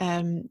like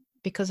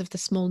because of the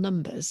small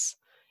numbers,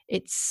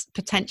 it's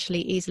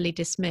potentially easily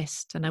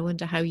dismissed, and I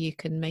wonder how you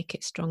can make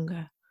it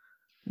stronger,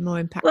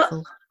 more impactful.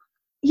 Well,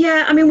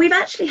 yeah, I mean, we've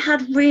actually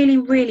had really,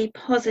 really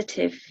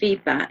positive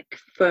feedback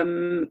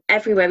from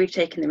everywhere we've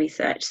taken the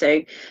research.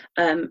 So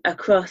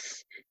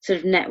across sort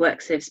of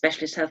networks of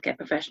specialist healthcare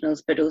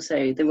professionals, but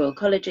also the Royal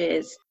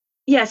Colleges.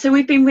 Yeah, so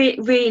we've been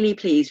really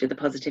pleased with the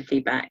positive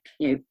feedback,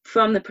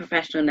 from the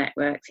professional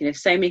networks.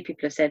 So many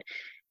people have said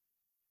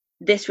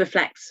this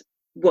reflects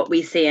what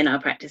we see in our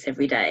practice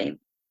every day.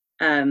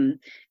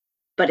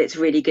 But it's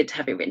really good to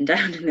have it written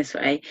down in this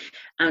way,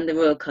 and the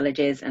Royal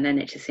Colleges and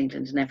NHS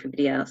England and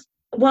everybody else.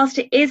 Whilst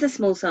it is a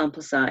small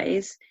sample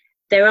size,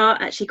 there are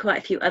actually quite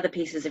a few other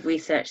pieces of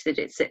research that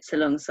it sits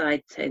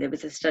alongside. So there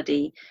was a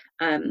study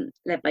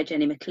led by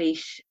Jenny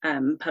McLeish,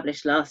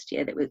 published last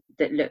year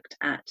that looked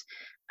at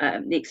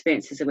the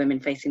experiences of women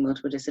facing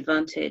multiple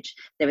disadvantage.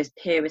 There was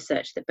peer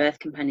research that Birth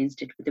Companions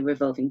did with the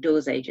Revolving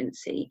Doors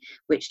Agency,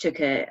 which took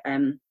a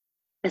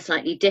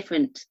slightly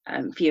different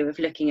view of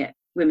looking at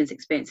women's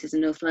experiences in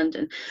North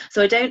London.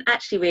 So I don't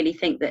actually really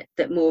think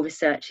that more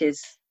research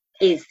is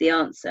the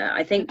answer.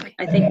 I think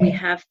we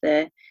have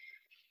the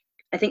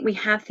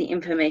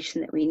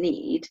information that we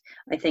need.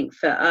 I think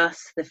for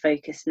us the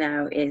focus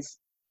now is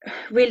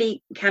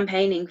really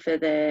campaigning for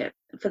the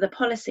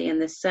policy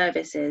and the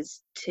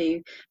services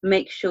to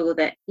make sure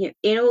that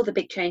in all the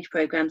big change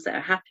programs that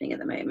are happening at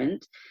the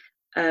moment,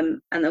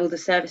 and all the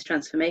service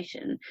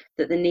transformation,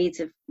 that the needs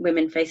of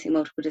women facing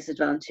multiple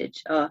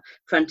disadvantage are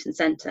front and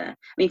centre. I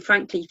mean,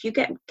 frankly, if you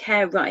get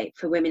care right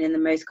for women in the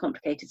most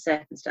complicated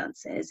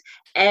circumstances,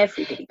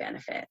 everybody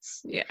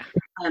benefits. Yeah.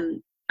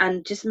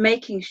 And just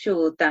making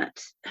sure that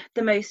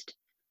the most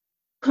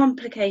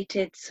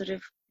complicated sort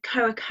of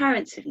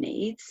co-occurrence of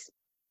needs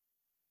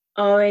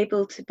are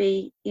able to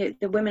be,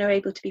 the women are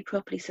able to be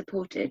properly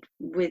supported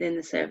within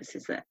the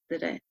services that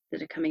are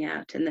coming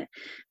out, and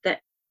that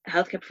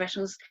healthcare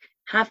professionals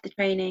have the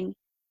training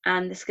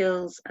and the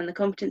skills and the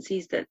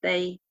competencies that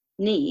they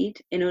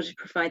need in order to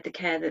provide the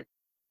care that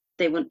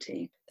they want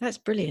to. That's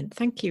brilliant.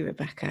 Thank you,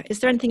 Rebecca. Is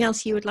there anything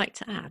else you would like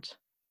to add?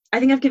 I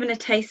think I've given a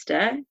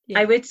taster. Yeah.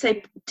 I would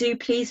say do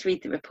please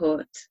read the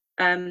report.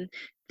 The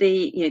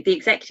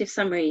executive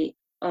summary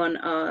on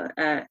our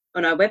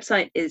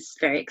website is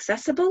very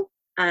accessible,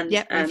 and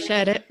we've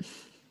shared it.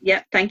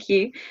 Yeah, thank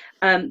you.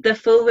 The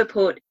full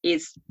report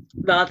is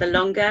rather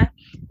longer,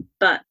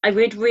 but I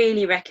would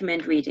really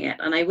recommend reading it.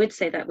 And I would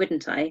say that,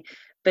 wouldn't I?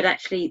 But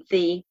actually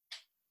the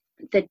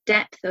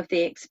depth of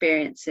the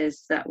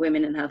experiences that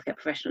women and healthcare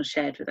professionals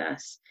shared with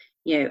us,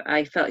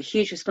 I felt a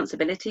huge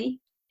responsibility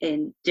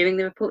in doing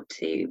the report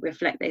to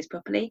reflect those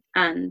properly.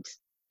 And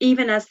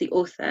even as the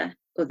author,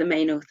 or the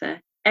main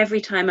author, every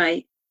time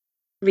I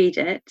read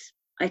it,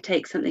 I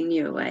take something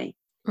new away.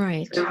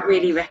 Right. So I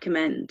really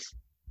recommend,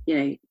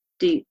 do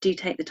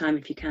take the time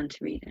if you can to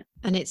read it.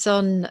 And it's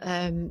on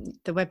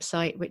the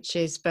website, which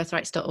is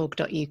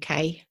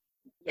birthrights.org.uk.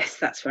 Yes,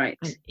 that's right.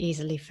 And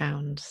easily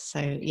found. So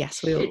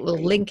yes,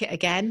 we'll link it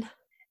again.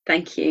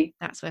 Thank you.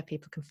 That's where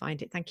people can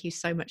find it. Thank you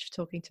so much for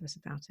talking to us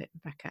about it,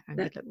 Rebecca, and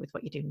good luck with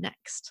what you do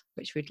next,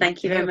 which we'd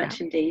Thank you very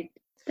much indeed.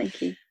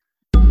 Thank you.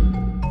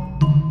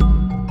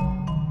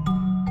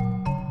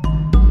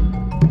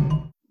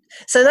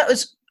 So that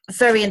was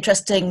very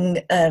interesting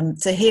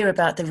to hear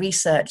about the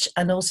research,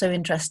 and also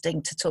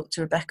interesting to talk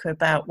to Rebecca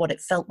about what it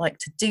felt like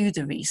to do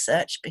the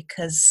research,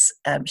 because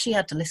she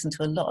had to listen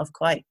to a lot of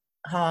quite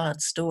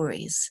hard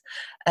stories.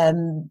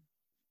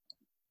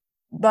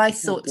 My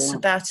thoughts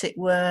about it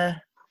were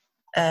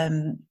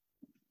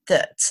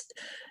that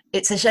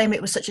it's a shame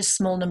it was such a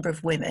small number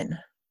of women.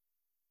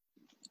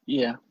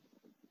 Yeah.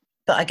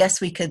 But I guess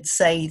we could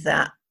say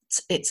that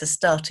it's a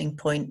starting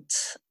point,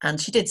 and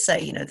she did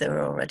say, there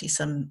are already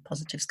some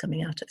positives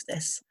coming out of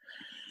this.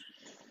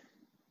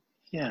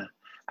 Yeah,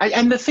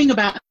 and the thing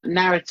about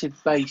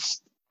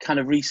narrative-based kind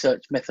of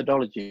research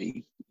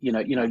methodology,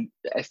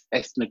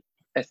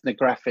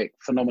 ethnographic,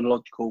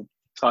 phenomenological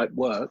type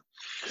work,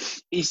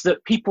 is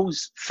that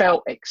people's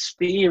felt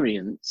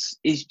experience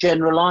is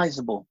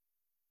generalizable.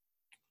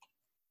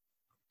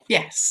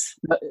 Yes.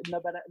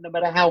 No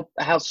matter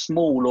how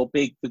small or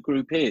big the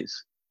group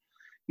is.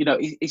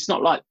 It's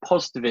not like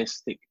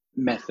positivistic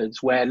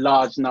methods where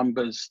large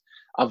numbers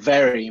are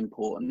very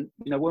important.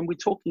 When we're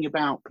talking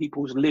about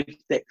people's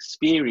lived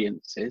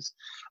experiences,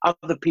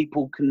 other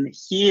people can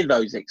hear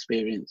those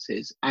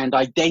experiences and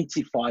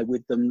identify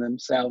with them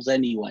themselves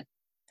anyway.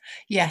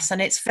 Yes, and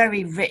it's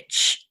very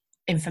rich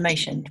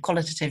information,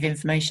 qualitative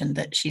information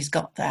that she's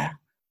got there.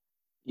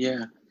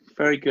 Yeah,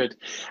 very good.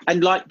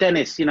 And like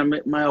Dennis,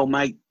 my old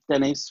mate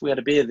Dennis, we had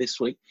a beer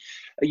this week,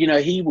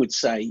 he would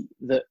say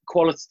that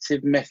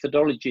qualitative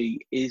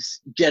methodology is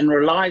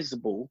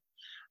generalizable,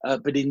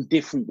 but in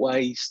different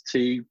ways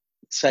to,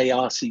 say,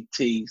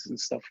 RCTs and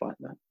stuff like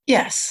that.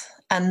 Yes,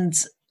 and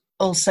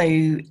also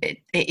it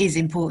is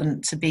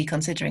important to be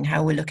considering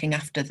how we're looking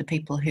after the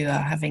people who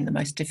are having the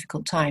most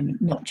difficult time,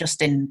 not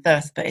just in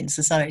birth, but in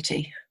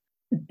society.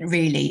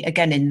 Really,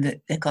 again,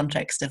 in the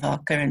context of our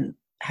current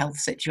health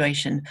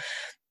situation,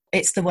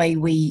 it's the way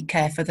we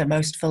care for the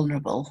most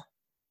vulnerable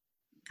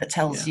that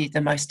tells you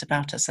the most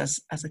about us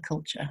as a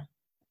culture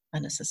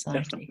and a society.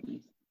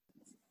 Definitely.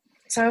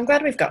 So I'm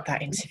glad we've got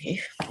that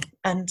interview,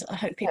 and I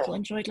hope people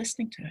enjoyed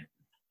listening to it.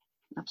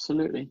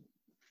 Absolutely.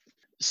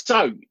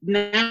 So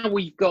now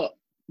we've got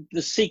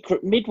the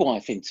Secret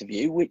Midwife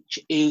interview, which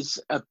is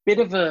a bit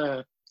of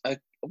a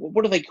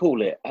what do they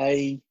call it?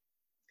 An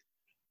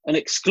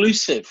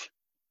exclusive.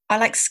 I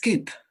like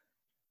scoop.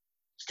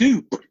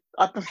 Scoop.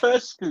 I prefer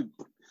scoop.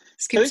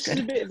 Scoop's So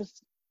good.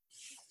 this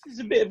is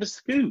a bit of a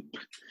scoop.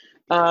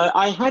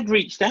 I had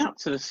reached out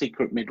to the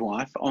Secret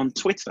Midwife on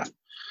Twitter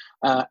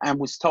and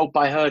was told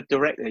by her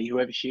directly,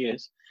 whoever she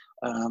is.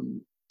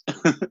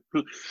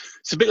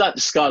 It's a bit like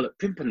the Scarlet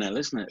Pimpernel,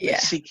 isn't it? Yeah. They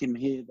seek him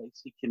here, they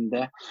seek him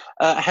there.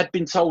 Had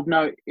been told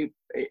no, it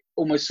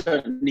almost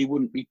certainly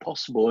wouldn't be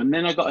possible. And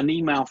then I got an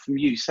email from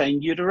you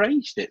saying you'd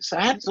arranged it. So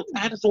how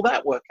does all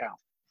that work out?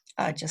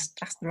 I just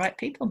asked the right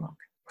people, Mark.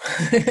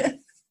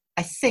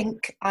 I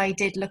think I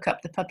did look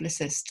up the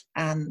publicist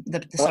and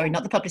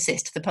not the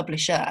publicist, the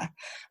publisher,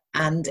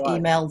 and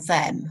email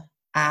them.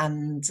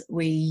 And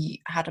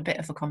we had a bit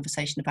of a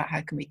conversation about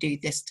how can we do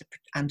this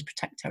and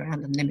protect her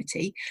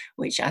anonymity,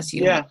 which, as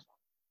you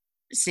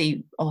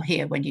see or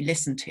hear when you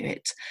listen to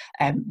it,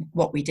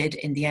 what we did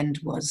in the end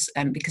was,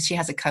 because she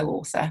has a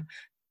co-author,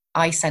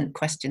 I sent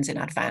questions in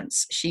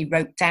advance. She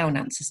wrote down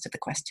answers to the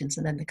questions,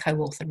 and then the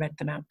co-author read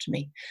them out to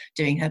me,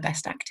 doing her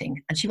best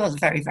acting. And she was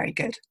very, very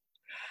good.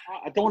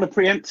 I don't want to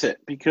preempt it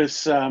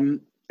because I've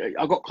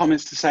got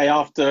comments to say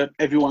after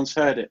everyone's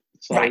heard it.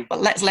 So. Right, well,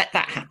 let's let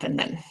that happen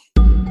then.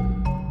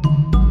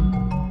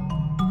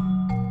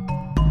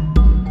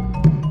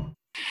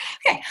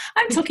 Okay,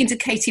 I'm talking to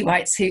Katie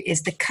Whites, who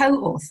is the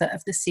co-author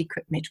of The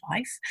Secret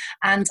Midwife,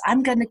 and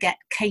I'm going to get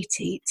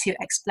Katie to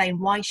explain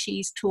why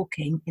she's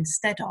talking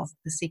instead of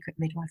The Secret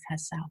Midwife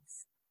herself.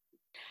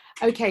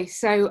 Okay,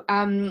 so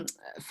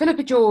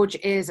Philippa George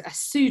is a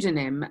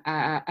pseudonym,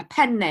 a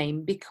pen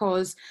name,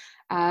 because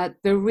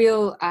the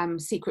real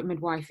Secret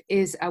Midwife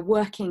is a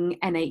working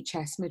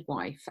NHS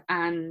midwife,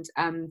 and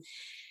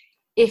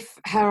if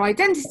her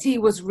identity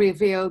was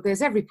revealed,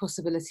 there's every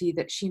possibility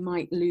that she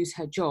might lose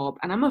her job.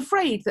 And I'm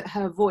afraid that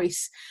her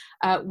voice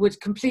would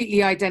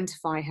completely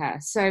identify her.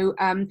 So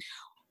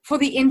for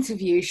the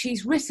interview,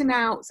 she's written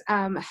out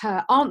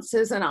her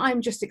answers, and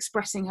I'm just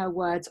expressing her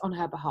words on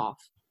her behalf.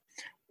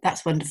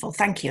 That's wonderful.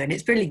 Thank you. And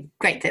it's really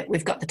great that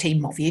we've got the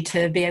team of you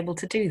to be able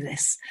to do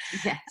this.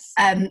 Yes.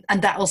 And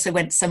that also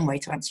went some way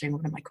to answering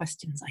one of my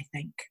questions, I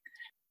think.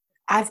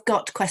 I've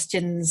got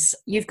questions,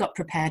 you've got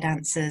prepared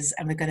answers,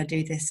 and we're going to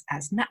do this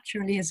as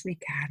naturally as we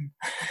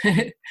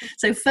can.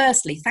 So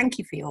firstly, thank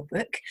you for your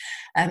book.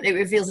 It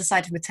reveals a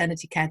side of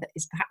maternity care that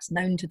is perhaps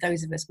known to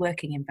those of us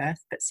working in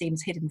birth, but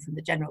seems hidden from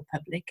the general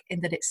public,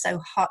 in that it's so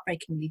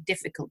heartbreakingly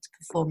difficult to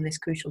perform this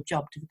crucial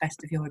job to the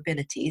best of your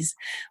abilities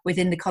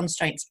within the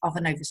constraints of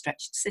an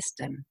overstretched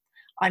system.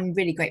 I'm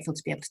really grateful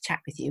to be able to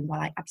chat with you, and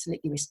while I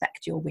absolutely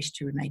respect your wish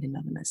to remain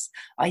anonymous,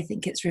 I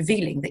think it's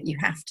revealing that you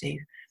have to.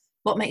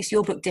 What makes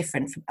your book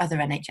different from other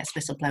NHS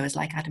whistleblowers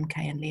like Adam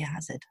Kay and Leah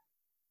Hazard?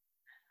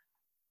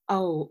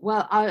 Oh,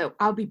 well,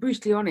 I'll be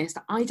brutally honest.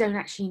 I don't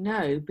actually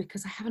know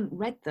because I haven't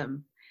read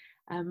them.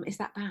 Is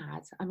that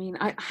bad? I mean,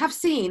 I have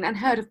seen and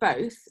heard of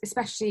both,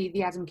 especially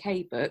the Adam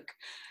Kay book.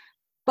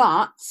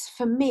 But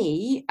for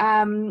me,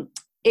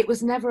 it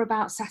was never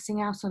about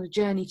setting out on a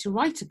journey to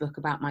write a book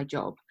about my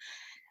job.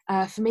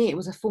 For me, it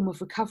was a form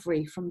of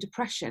recovery from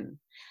depression.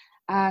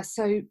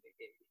 So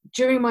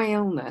during my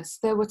illness,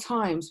 there were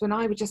times when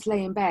I would just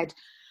lay in bed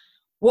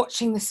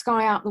watching the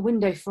sky out the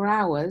window for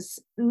hours,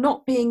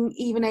 not being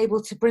even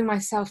able to bring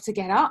myself to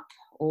get up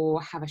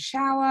or have a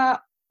shower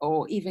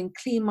or even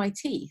clean my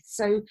teeth.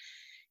 So,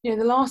 the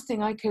last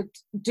thing I could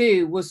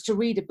do was to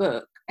read a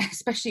book,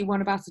 especially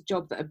one about a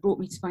job that had brought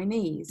me to my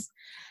knees.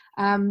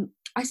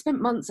 I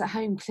spent months at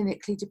home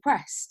clinically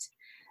depressed.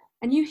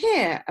 And you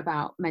hear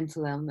about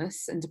mental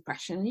illness and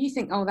depression and you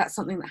think, oh, that's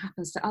something that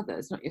happens to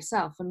others, not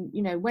yourself. And,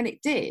 when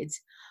it did,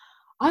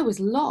 I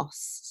was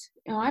lost.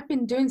 I've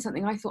been doing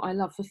something I thought I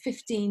loved for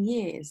 15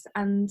 years.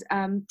 And,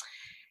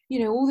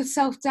 all the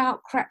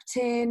self-doubt crept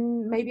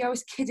in. Maybe I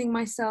was kidding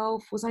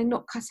myself. Was I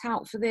not cut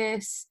out for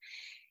this?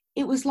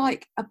 It was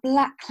like a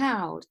black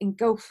cloud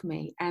engulfed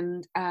me.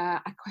 And I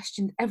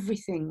questioned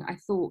everything I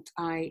thought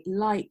I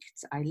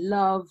liked, I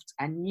loved,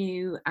 and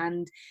knew.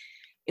 And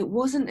it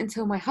wasn't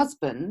until my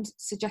husband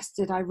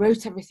suggested I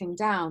wrote everything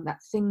down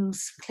that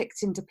things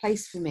clicked into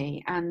place for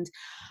me. And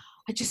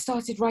I just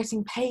started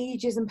writing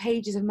pages and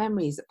pages of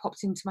memories that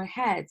popped into my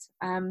head.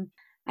 And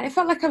it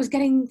felt like I was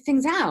getting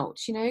things out,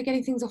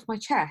 getting things off my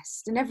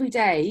chest. And every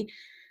day,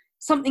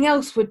 something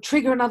else would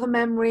trigger another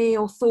memory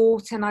or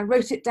thought, and I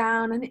wrote it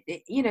down.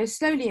 And,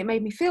 slowly it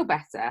made me feel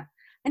better.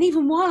 And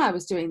even while I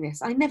was doing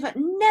this, I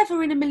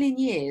never in a million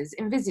years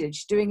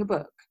envisaged doing a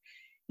book.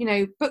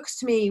 Books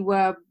to me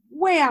were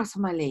way out of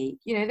my league.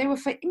 They were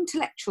for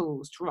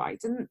intellectuals to write,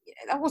 and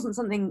that wasn't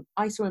something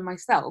I saw in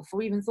myself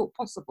or even thought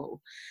possible.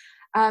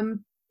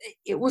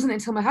 It wasn't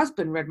until my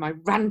husband read my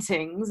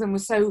rantings and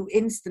was so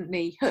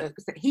instantly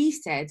hooked that he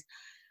said,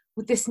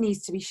 well, this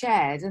needs to be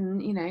shared.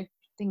 And,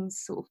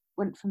 things sort of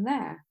went from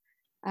there.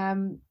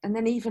 And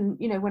then even,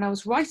 when I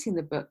was writing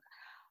the book,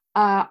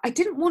 I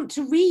didn't want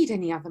to read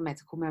any other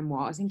medical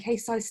memoirs in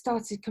case I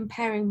started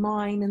comparing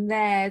mine and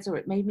theirs, or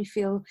it made me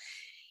feel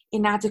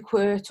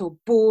inadequate or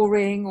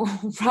boring or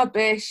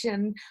rubbish,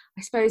 and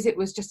I suppose it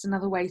was just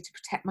another way to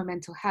protect my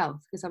mental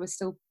health, because I was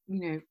still,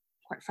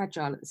 quite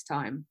fragile at this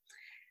time.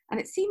 And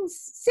it seems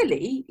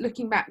silly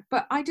looking back,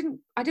 but I didn't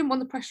want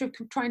the pressure of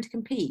trying to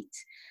compete.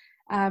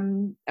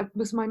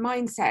 Was my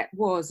mindset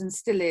was, and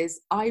still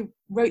is, I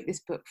wrote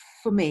this book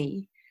for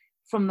me,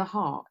 from the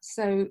heart.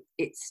 So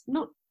it's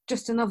not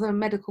just another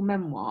medical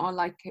memoir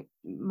like it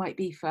might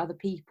be for other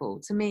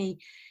people. To me,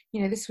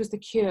 this was the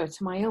cure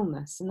to my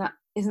illness, and that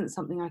isn't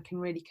something I can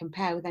really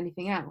compare with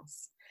anything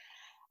else.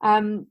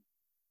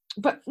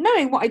 But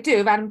knowing what I do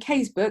of Adam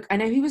Kay's book, I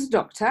know he was a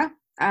doctor,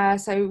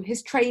 so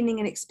his training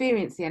and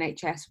experience at the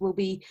NHS will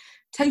be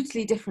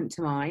totally different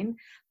to mine.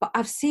 But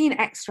I've seen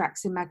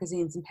extracts in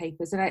magazines and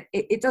papers, and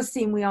it does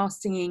seem we are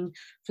singing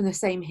from the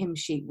same hymn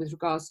sheet with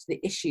regards to the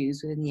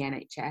issues within the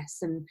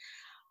NHS. And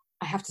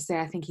I have to say,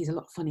 I think he's a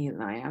lot funnier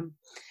than I am.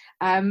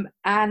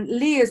 And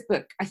Leah's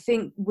book, I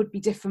think, would be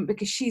different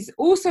because she's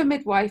also a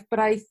midwife, but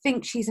I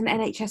think she's an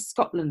NHS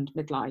Scotland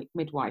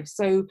midwife.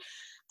 So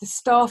the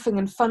staffing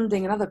and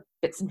funding and other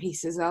bits and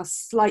pieces are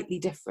slightly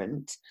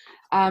different.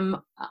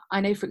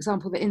 I know, for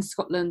example, that in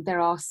Scotland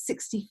there are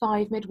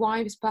 65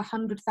 midwives per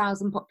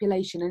 100,000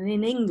 population, and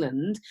in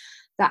England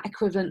that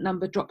equivalent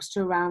number drops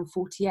to around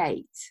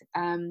 48.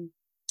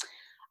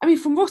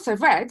 From what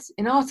I've read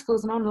in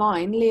articles and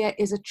online, Leah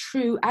is a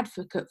true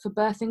advocate for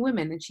birthing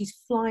women, and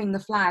she's flying the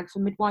flag for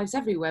midwives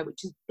everywhere,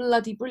 which is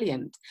bloody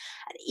brilliant.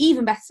 And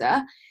even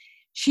better,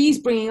 she's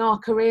bringing our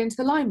career into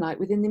the limelight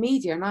within the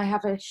media, and I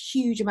have a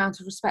huge amount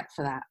of respect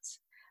for that.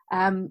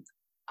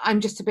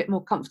 I'm just a bit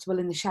more comfortable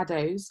in the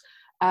shadows,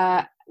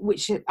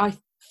 which I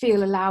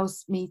feel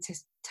allows me to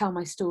tell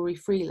my story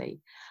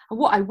freely. And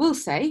what I will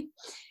say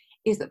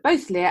is that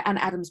both Leah and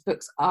Adam's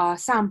books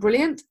sound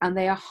brilliant, and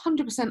they are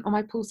 100% on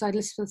my poolside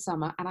list for the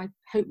summer, and I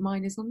hope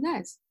mine is on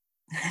theirs.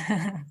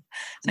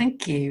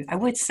 Thank you. I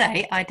would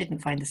say I didn't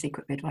find The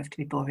Secret Midwife to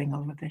be boring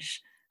or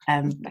rubbish.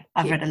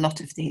 I've read a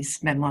lot of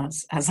these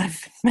memoirs, as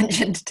I've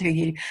mentioned to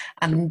you,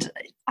 and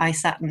I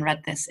sat and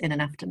read this in an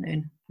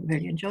afternoon. I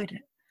really enjoyed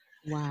it.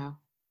 Wow.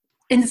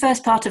 In the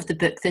first part of the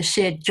book, the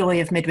sheer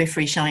joy of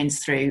midwifery shines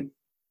through,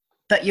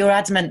 but you're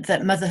adamant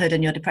that motherhood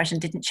and your depression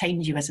didn't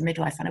change you as a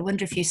midwife, and I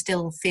wonder if you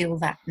still feel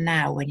that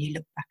now when you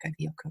look back over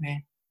your career.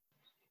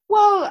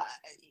 Well,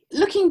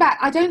 looking back,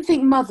 I don't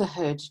think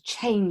motherhood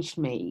changed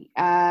me,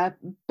 but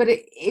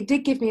it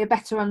did give me a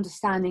better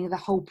understanding of the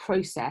whole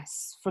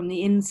process from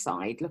the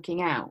inside,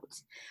 looking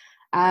out.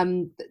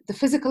 The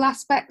physical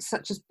aspects,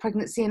 such as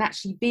pregnancy and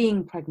actually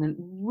being pregnant,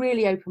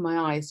 really opened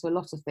my eyes to a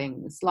lot of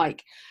things,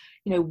 like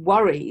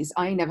worries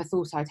I never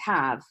thought I'd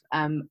have,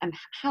 and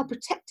how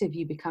protective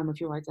you become of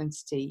your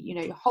identity.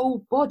 Your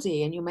whole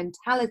body and your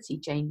mentality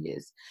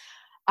changes.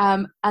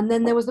 And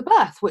then there was the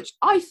birth, which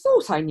I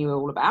thought I knew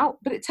all about,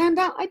 but it turned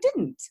out I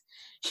didn't.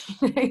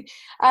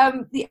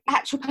 The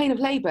actual pain of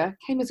labour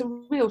came as a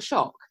real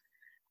shock.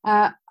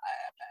 I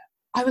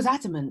was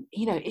adamant,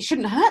 it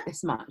shouldn't hurt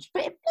this much,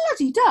 but it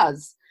bloody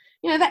does.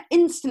 That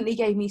instantly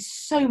gave me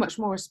so much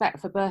more respect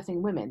for birthing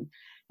women,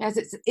 as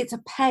it's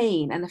a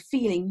pain and a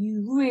feeling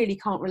you really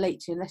can't relate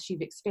to unless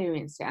you've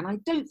experienced it. And I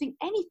don't think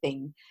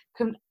anything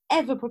can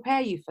ever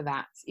prepare you for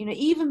that.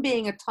 Even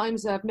being a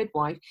time-served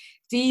midwife,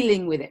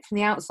 dealing with it from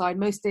the outside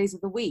most days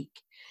of the week.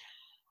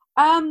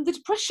 The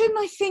depression,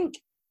 I think,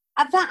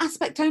 at that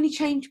aspect only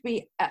changed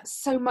me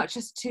so much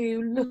as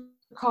to look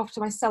after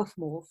myself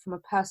more from a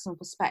personal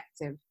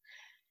perspective.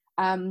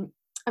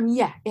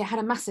 It had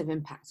a massive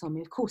impact on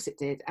me. Of course it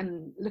did.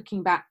 And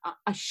looking back,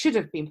 I should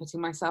have been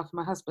putting myself,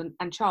 my husband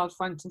and child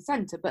front and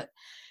centre, but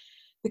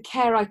the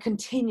care I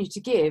continued to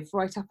give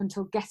right up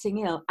until getting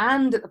ill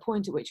and at the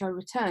point at which I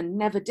returned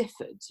never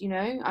differed.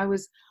 I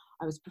was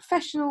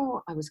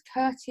professional, I was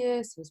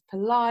courteous, I was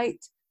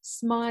polite,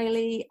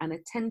 smiley and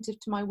attentive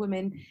to my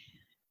women,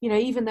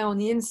 even though on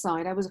the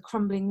inside I was a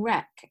crumbling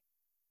wreck.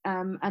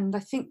 And I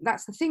think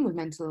that's the thing with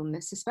mental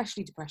illness,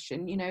 especially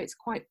depression. It's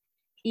quite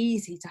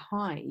easy to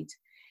hide.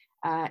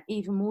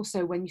 Even more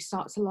so when you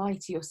start to lie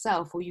to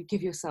yourself, or you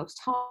give yourself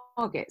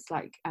targets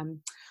like,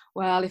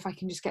 if I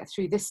can just get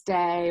through this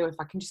day, or if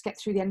I can just get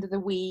through the end of the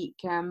week.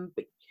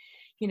 But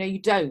you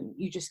don't,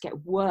 you just get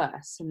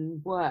worse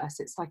and worse.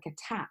 It's like a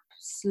tap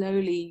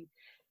slowly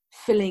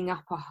filling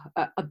up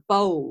a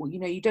bowl.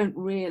 You don't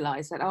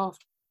realize that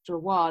after a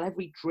while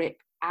every drip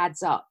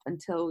adds up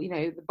until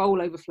the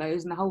bowl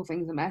overflows and the whole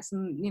thing's a mess.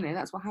 And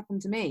that's what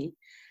happened to me.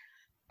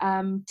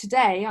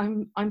 Today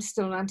I'm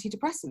still on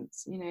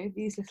antidepressants,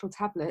 these little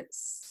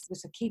tablets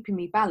that are keeping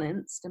me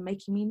balanced and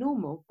making me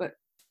normal. But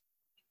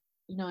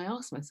I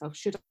ask myself,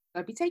 should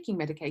I be taking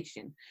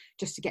medication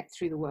just to get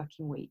through the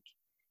working week?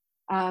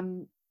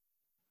 When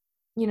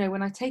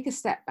I take a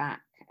step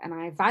back and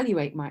I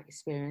evaluate my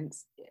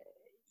experience,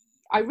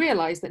 I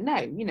realise that no,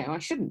 I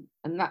shouldn't.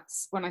 And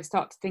that's when I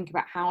start to think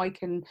about how I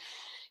can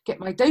get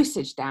my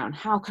dosage down.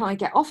 How can I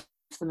get off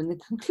them? And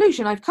the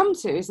conclusion I've come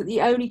to is that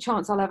the only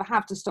chance I'll ever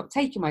have to stop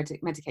taking my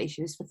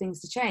medication is for things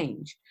to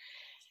change.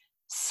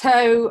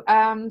 So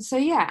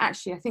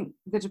actually I think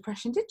the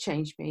depression did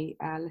change me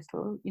a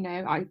little.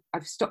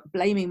 I've stopped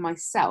blaming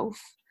myself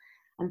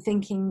and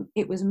thinking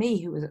it was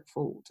me who was at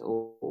fault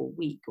or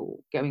weak or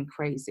going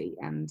crazy,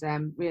 and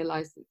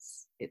realised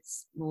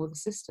it's more the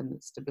system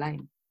that's to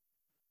blame.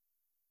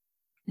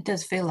 It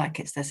does feel like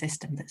it's the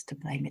system that's to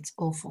blame. It's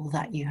awful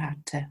that you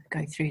had to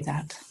go through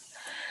that.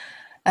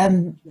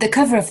 The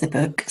cover of the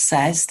book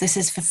says, "This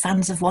is for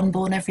fans of One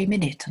Born Every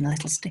Minute," and a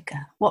little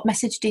sticker. What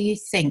message do you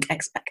think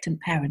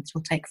expectant parents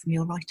will take from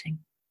your writing?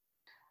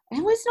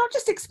 And it's not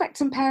just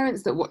expectant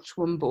parents that watch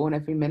One Born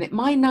Every Minute.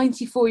 My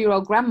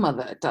 94-year-old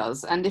grandmother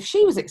does, and if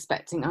she was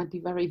expecting, I'd be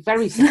very,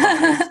 very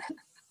surprised.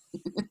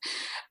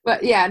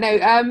 But yeah, no,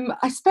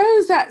 I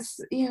suppose that's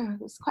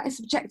quite a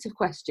subjective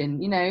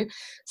question. You know,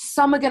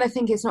 some are going to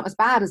think it's not as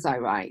bad as I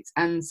write,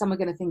 and some are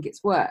going to think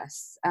it's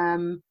worse.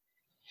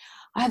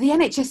 The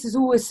NHS is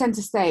always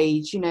centre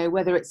stage, you know,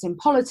 whether it's in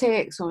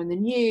politics or in the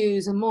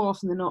news, and more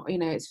often than not, you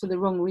know, it's for the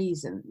wrong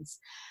reasons.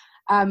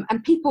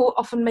 And people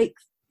often make,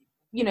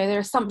 you know, their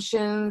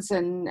assumptions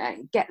and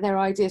get their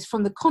ideas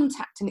from the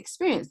contact and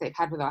experience they've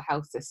had with our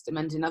health system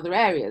and in other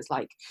areas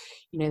like,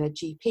 you know, their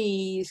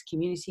GPs,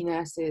 community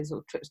nurses,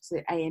 or trips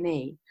to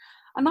A&E.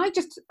 And I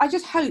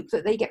just hope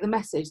that they get the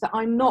message that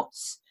I'm not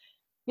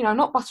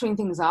buttering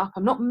things up.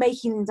 I'm not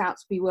making things out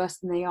to be worse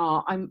than they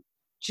are. I'm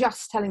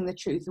just telling the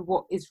truth of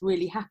what is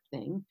really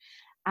happening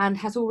and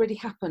has already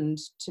happened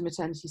to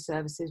maternity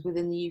services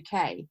within the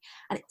UK.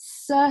 And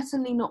it's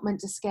certainly not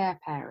meant to scare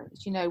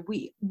parents. You know,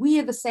 we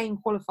are the same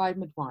qualified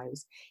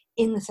midwives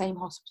in the same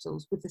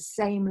hospitals with the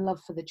same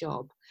love for the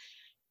job,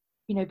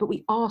 you know, but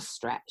we are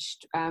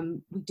stretched.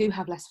 We do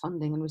have less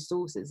funding and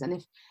resources. And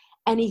if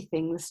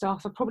anything, the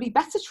staff are probably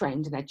better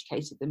trained and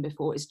educated than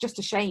before. It's just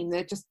a shame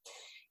there just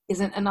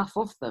isn't enough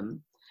of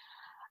them.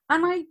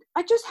 And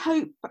I just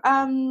hope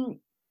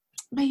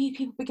maybe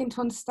people begin to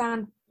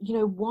understand, you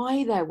know,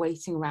 why they're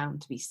waiting around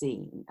to be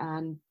seen,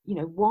 and, you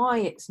know, why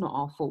it's not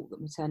our fault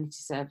that maternity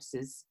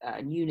services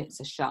and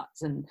units are shut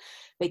and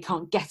they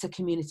can't get a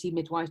community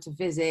midwife to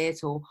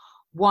visit, or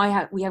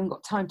why we haven't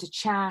got time to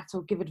chat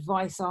or give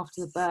advice after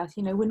the birth.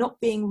 You know, we're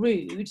not being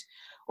rude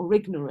or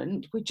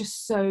ignorant. We're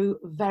just so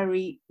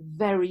very,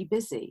 very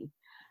busy.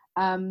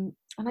 And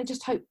I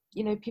just hope,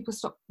 you know, people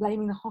stop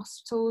blaming the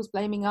hospitals,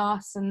 blaming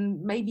us, and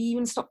maybe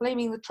even stop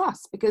blaming the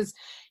trust, because,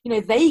 you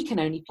know, they can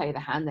only play the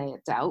hand they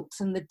are dealt,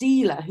 and the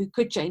dealer who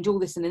could change all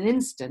this in an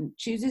instant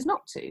chooses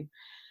not to.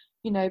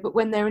 You know, but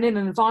when they're in an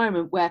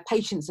environment where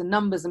patients are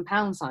numbers and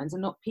pound signs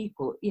and not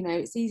people, you know,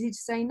 it's easy to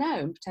say no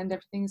and pretend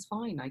everything is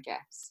fine, I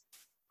guess.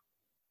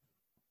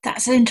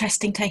 That's an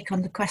interesting take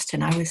on the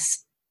question. I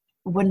was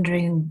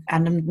wondering,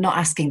 and I'm not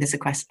asking this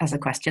as a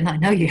question, I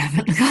know you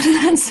haven't got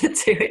an answer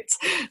to it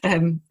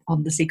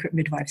on the Secret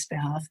Midwife's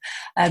behalf.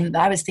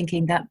 I was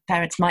thinking that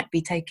parents might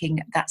be taking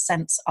that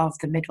sense of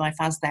the midwife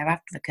as their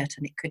advocate,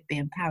 and it could be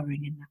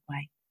empowering in that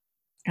way.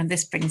 And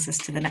this brings us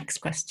to the next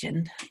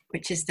question,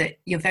 which is that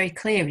you're very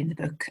clear in the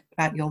book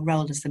about your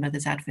role as the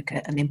mother's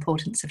advocate and the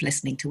importance of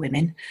listening to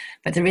women.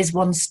 But there is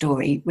one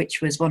story,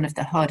 which was one of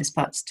the hardest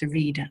parts to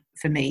read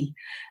for me,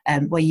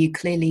 where you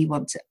clearly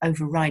want to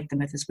override the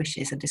mother's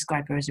wishes and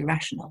describe her as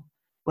irrational,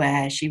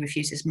 where she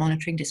refuses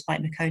monitoring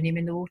despite meconium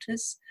in the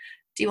waters.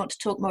 Do you want to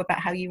talk more about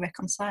how you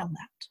reconcile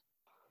that?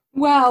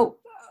 Well,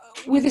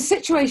 with a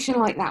situation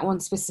like that one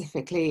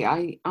specifically,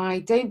 I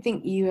don't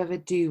think you ever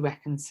do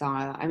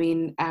reconcile. I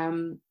mean,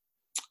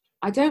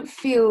 I don't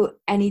feel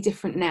any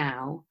different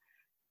now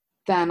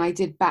than I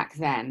did back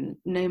then,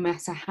 no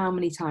matter how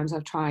many times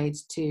I've tried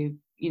to,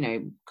 you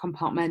know,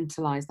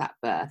 compartmentalize that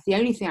birth. The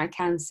only thing I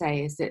can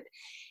say is that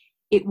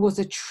it was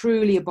a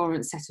truly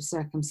abhorrent set of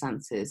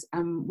circumstances,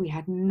 and we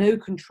had no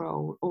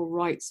control or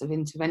rights of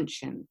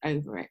intervention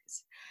over it.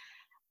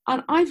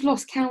 And I've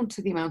lost count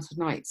of the amount of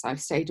nights I've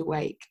stayed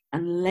awake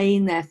and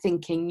lain there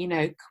thinking, you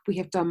know, could we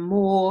have done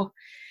more?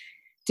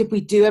 Did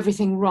we do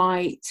everything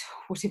right?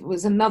 What if it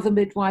was another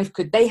midwife?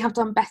 Could they have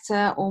done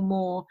better or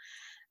more?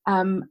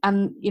 And,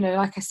 you know,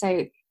 like I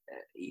say,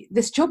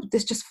 this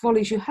just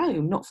follows you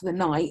home, not for the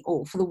night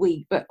or for the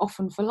week, but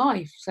often for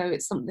life. So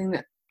it's something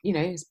that, you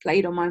know, has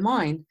played on my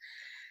mind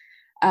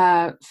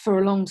for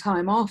a long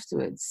time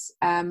afterwards.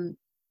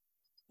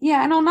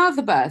 Yeah, and on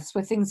other births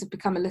where things have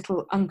become a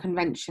little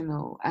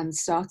unconventional and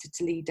started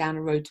to lead down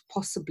a road to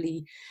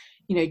possibly,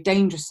 you know,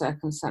 dangerous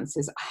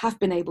circumstances, I have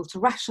been able to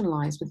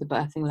rationalise with the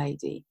birthing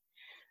lady,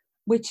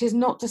 which is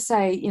not to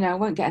say, you know, I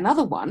won't get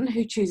another one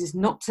who chooses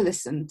not to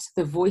listen to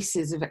the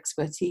voices of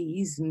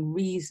expertise and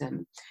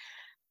reason.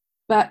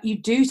 But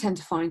you do tend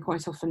to find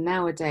quite often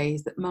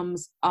nowadays that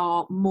mums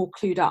are more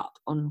clued up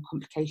on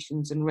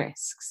complications and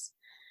risks.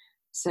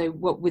 So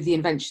what with the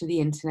invention of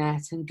the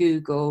internet and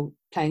Google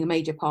playing a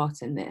major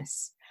part in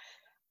this.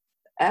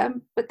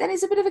 But then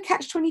it's a bit of a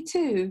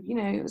catch-22. You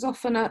know, it was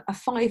often a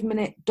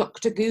 5-minute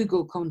Dr.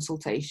 Google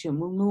consultation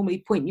will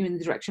normally point you in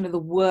the direction of the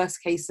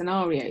worst case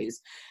scenarios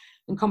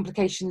and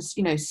complications,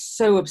 you know,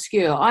 so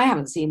obscure. I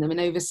haven't seen them in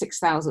over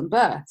 6,000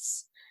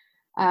 births.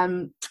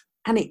 And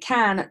it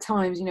can at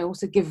times, you know,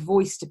 also give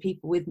voice to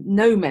people with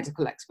no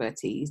medical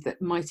expertise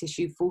that might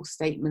issue false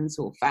statements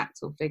or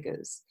facts or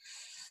figures.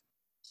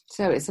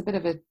 So it's a bit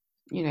of a,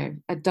 you know,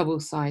 a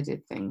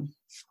double-sided thing.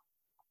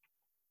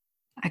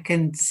 I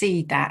can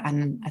see that,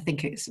 and I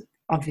think it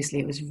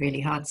was a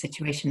really hard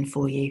situation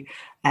for you.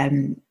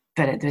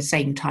 But at the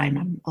same time,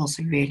 I'm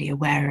also really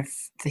aware of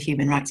the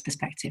human rights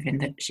perspective in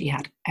that she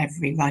had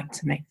every right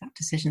to make that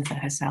decision for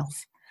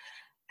herself.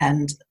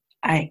 And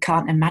I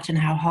can't imagine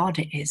how hard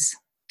it is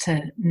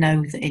to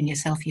know that in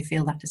yourself you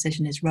feel that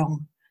decision is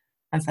wrong,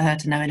 and for her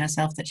to know in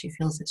herself that she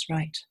feels it's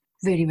right.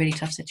 Really, really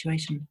tough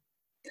situation.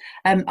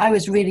 I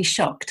was really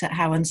shocked at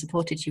how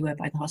unsupported you were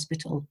by the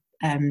hospital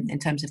in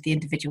terms of the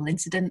individual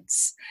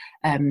incidents,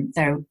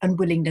 their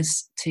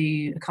unwillingness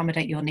to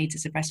accommodate your needs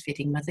as a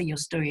breastfeeding mother. Your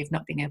story of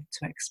not being able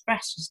to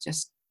express was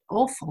just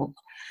awful,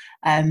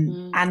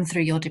 and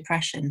through your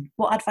depression.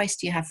 What advice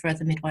do you have for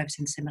other midwives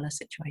in similar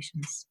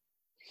situations?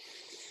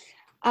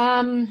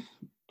 Well,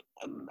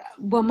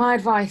 my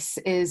advice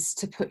is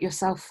to put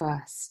yourself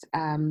first.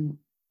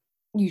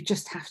 You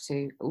just have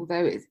to,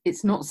 although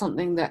it's not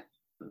something that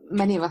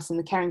many of us in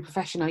the caring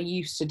profession are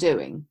used to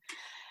doing.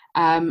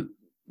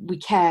 We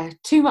care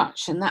too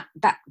much, and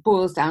that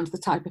boils down to the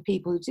type of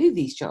people who do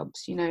these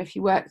jobs. You know, if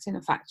you worked in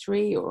a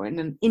factory or in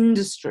an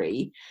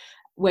industry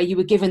where you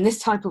were given this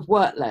type of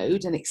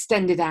workload and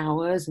extended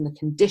hours and the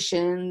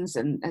conditions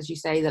and, as you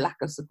say, the lack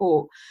of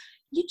support,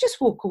 you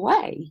just walk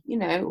away, you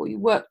know, or you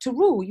work to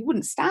rule. You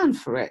wouldn't stand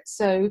for it.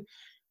 So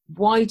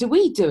why do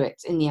we do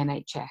it in the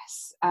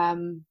NHS?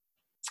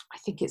 I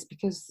think it's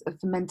because of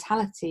the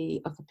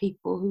mentality of the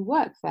people who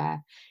work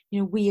there. You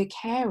know, we are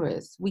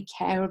carers. We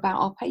care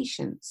about our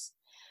patients.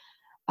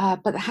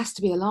 But there has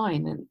to be a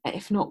line. And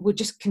if not, we'll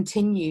just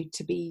continue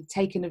to be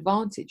taken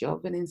advantage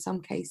of and in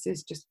some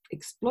cases just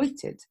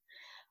exploited.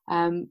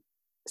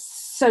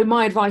 So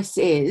my advice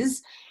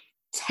is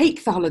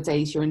take the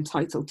holidays you're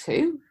entitled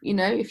to. You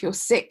know, if you're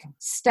sick,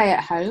 stay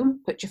at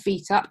home, put your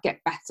feet up, get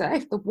better.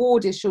 If the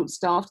ward is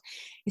short-staffed,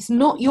 it's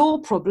not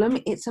your problem,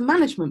 it's a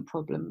management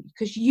problem,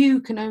 because you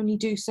can only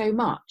do so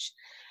much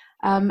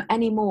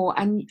anymore,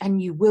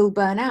 and you will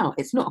burn out.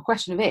 It's not a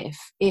question of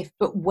if,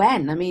 but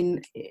when. I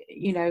mean,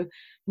 you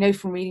know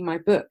from reading my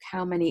book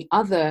how many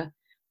other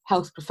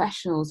health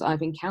professionals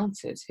I've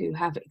encountered who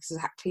have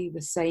exactly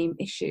the same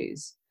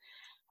issues.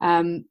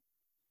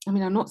 I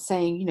mean, I'm not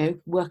saying, you know,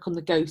 work on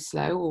the go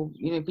slow or,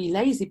 you know, be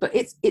lazy, but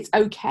it's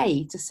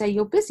okay to say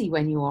you're busy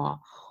when you are,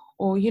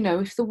 or, you know,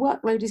 if the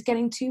workload is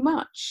getting too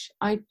much.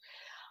 I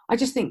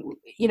just think,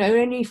 you know,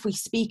 only if we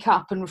speak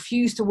up and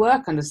refuse to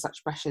work under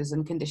such pressures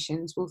and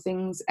conditions will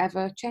things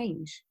ever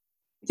change.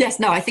 Yes,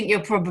 no, I think you're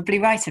probably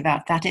right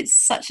about that. It's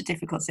such a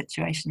difficult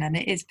situation, and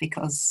it is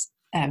because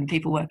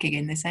people working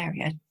in this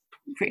area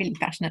really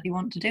passionately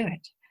want to do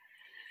it.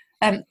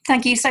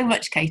 Thank you so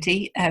much,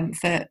 Katie,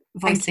 for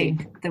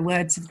voicing the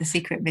words of the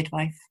Secret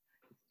Midwife.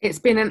 It's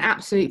been an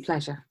absolute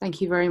pleasure.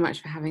 Thank you very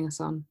much for having us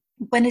on.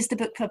 When is the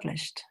book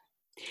published?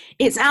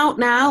 It's out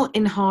now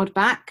in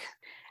hardback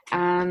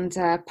and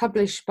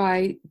published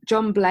by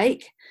John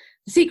Blake.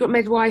 The Secret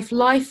Midwife,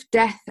 Life,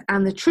 Death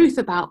and the Truth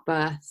About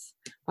Birth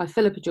by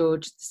Philippa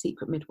George, The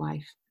Secret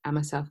Midwife, and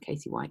myself,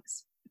 Katie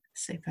Whites.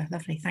 Super,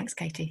 lovely. Thanks,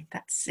 Katie.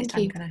 That's it. Thank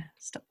you. I'm going to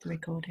stop the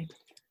recording.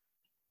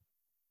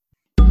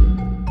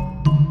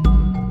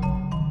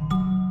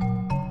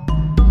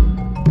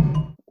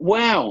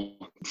 Wow.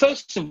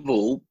 First of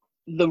all,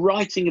 the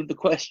writing of the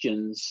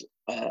questions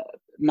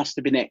must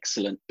have been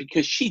excellent,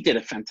 because she did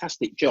a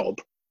fantastic job,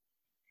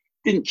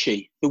 didn't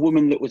she? The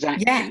woman that was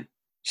acting. Yeah,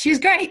 she was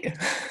great.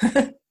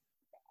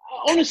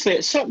 Honestly,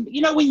 it's so,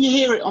 you know, when you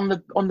hear it on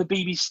the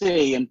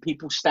BBC and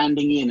people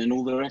standing in and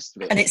all the rest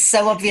of it, And it's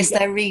so obvious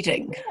they're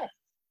reading.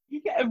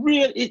 You get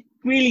it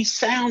really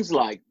sounds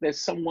like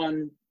there's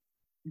someone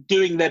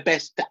doing their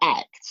best to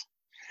act.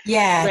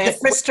 Yeah, the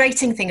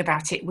frustrating thing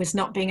about it was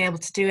not being able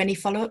to do any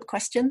follow-up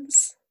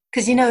questions.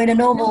 Because, you know, in a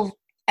normal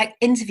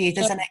interview,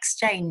 there's an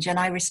exchange and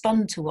I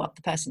respond to what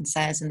the person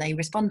says and they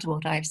respond to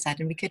what I've said,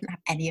 and we couldn't have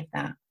any of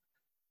that.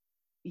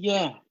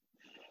 Yeah.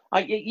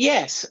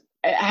 Yes,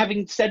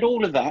 having said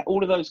all of that,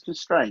 all of those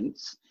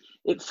constraints,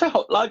 it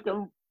felt like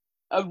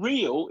a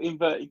real,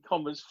 inverted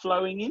commas,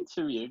 flowing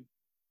interview.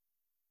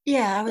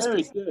 Yeah, I was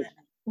very good.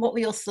 What were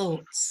your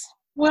thoughts?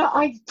 Well,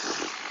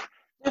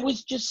 there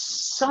was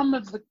just some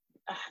of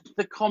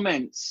the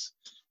comments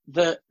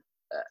that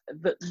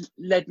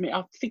led me.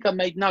 I think I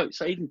made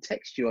notes. I even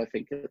texted you, I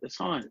think, at the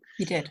time.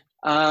 You did.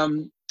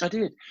 I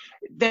did.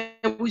 There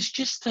was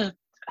just a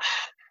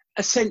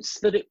sense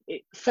that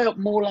it felt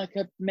more like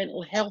a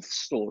mental health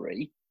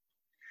story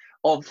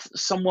of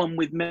someone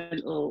with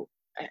mental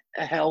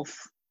health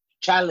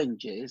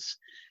challenges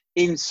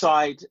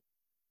inside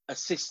a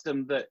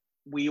system that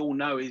we all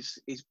know is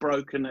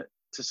broken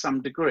to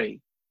some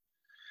degree.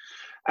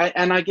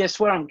 And I guess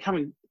where I'm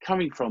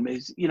coming from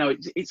is, you know,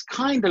 it's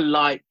kind of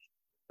like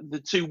the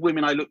two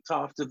women I looked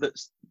after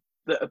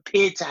that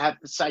appeared to have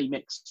the same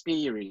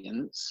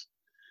experience,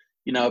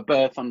 you know, a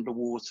birth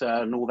underwater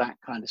and all that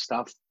kind of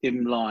stuff,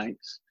 dim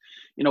lights.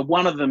 You know,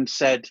 one of them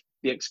said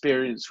the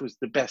experience was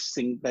the best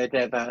thing they'd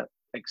ever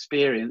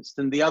experienced,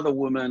 and the other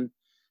woman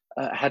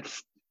had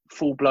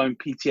full-blown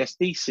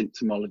PTSD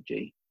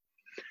symptomology.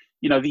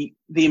 You know, the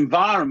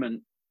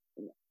environment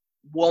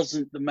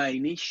wasn't the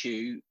main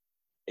issue.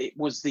 It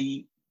was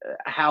the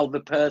how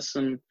the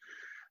person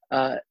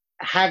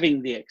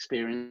having the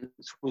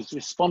experience was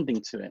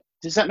responding to it.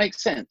 Does that make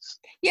sense?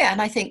 Yeah,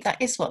 and I think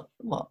that is what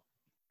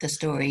the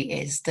story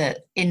is,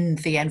 that in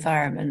the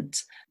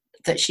environment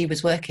that she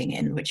was working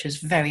in, which was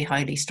very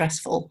highly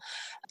stressful,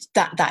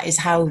 that is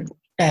how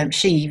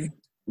she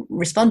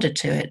responded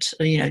to it.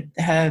 You know,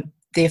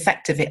 the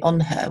effect of it on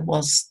her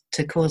was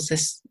to cause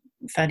this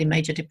fairly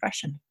major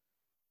depression.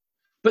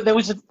 But there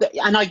was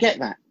and I get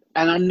that,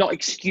 and I'm not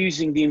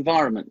excusing the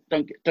environment.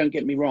 Don't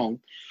get me wrong.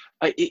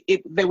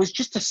 There was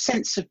just a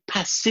sense of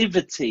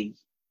passivity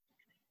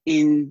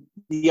in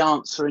the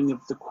answering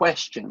of the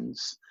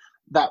questions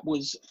that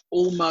was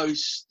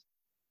almost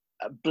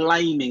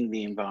blaming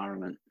the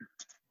environment.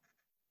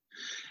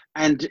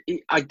 And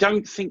I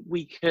don't think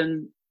we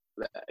can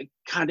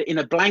kind of in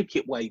a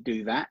blanket way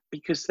do that,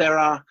 because there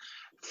are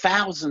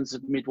thousands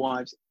of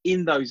midwives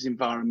in those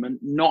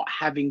environments not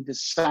having the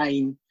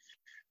same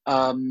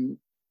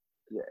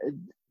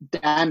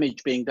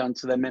damage being done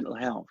to their mental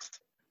health.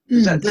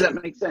 Does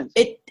that make sense?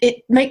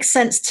 It makes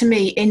sense to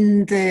me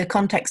in the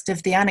context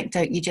of the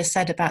anecdote you just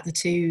said about the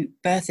two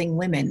birthing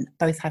women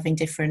both having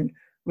different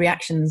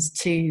reactions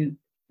to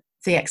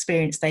the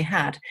experience they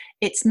had.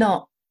 It's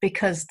not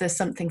because there's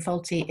something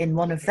faulty in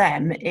one of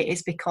them. It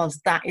is because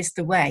that is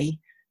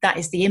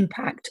the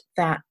impact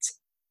that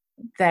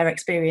their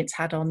experience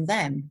had on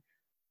them.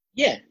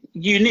 Yeah,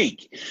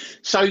 unique.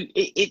 So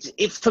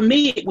it for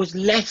me, it was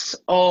less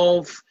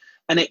of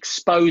an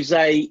expose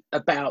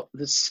about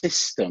the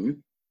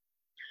system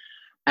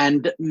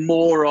and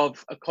more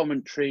of a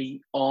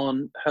commentary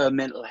on her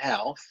mental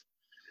health.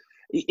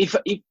 If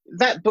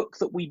that book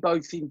that we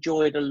both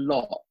enjoyed a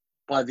lot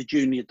by the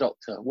junior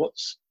doctor,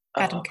 what's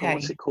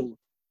it called?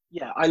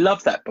 Yeah, I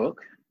love that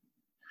book.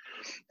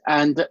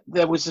 And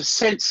there was a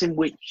sense in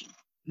which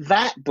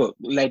that book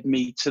led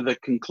me to the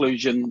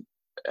conclusion,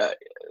 a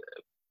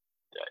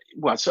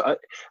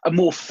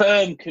more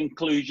firm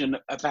conclusion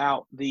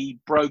about the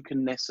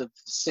brokenness of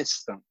the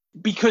system,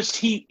 because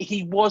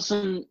he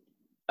wasn't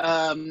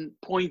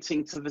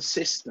pointing to the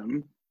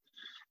system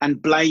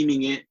and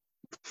blaming it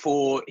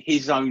for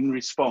his own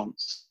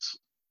response.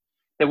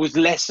 There was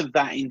less of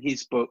that in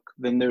his book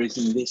than there is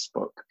in this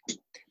book.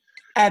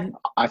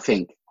 I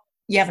think.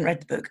 You haven't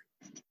read the book?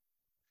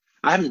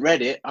 I haven't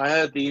read it. I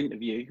heard the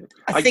interview.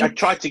 I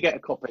tried to get a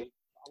copy.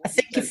 I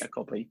think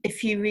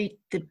if you read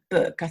the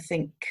book, I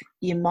think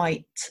you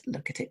might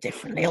look at it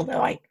differently,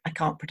 although I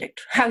can't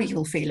predict how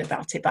you'll feel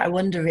about it. But I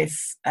wonder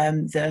if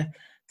the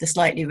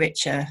slightly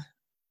richer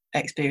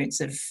experience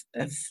of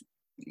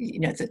you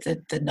know,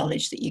 the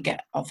knowledge that you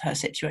get of her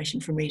situation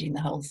from reading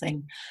the whole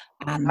thing,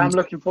 and I'm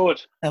looking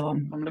forward. So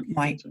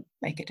might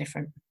make it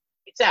different.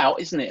 It's out,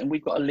 isn't it? And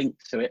we've got a link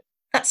to it.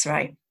 That's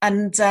right.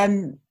 And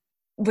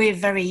we're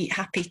very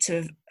happy to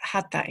have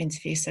had that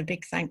interview. So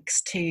big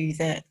thanks to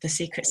the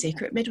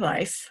Secret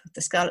Midwife,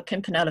 the Scarlet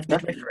Pimpernel of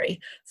midwifery,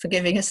 for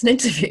giving us an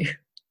interview.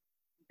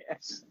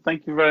 Yes,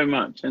 thank you very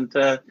much. And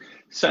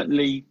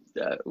certainly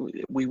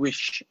we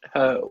wish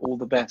her all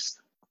the best.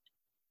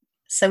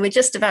 So we're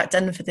just about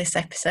done for this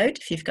episode.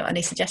 If you've got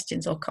any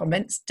suggestions or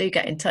comments, do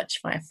get in touch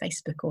via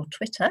Facebook or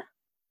Twitter.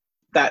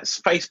 That's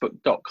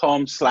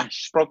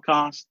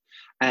facebook.com/Sprogcast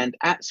and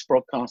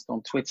 @Sprogcast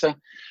on Twitter.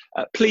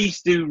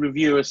 Please do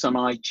review us on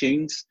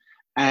iTunes,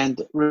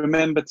 and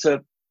remember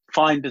to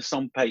find us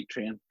on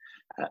Patreon.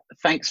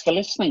 Thanks for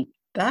listening.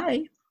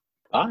 Bye.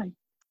 Bye.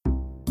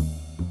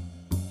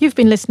 You've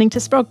been listening to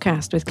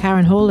Sprogcast with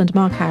Karen Hall and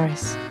Mark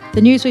Harris.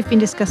 The news we've been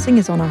discussing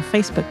is on our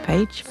Facebook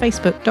page,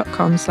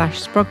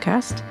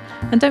 facebook.com/Sprogcast.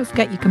 And don't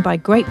forget you can buy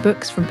great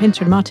books from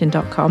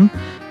pinterandmartin.com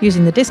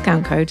using the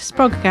discount code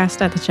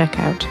Sprogcast at the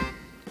checkout.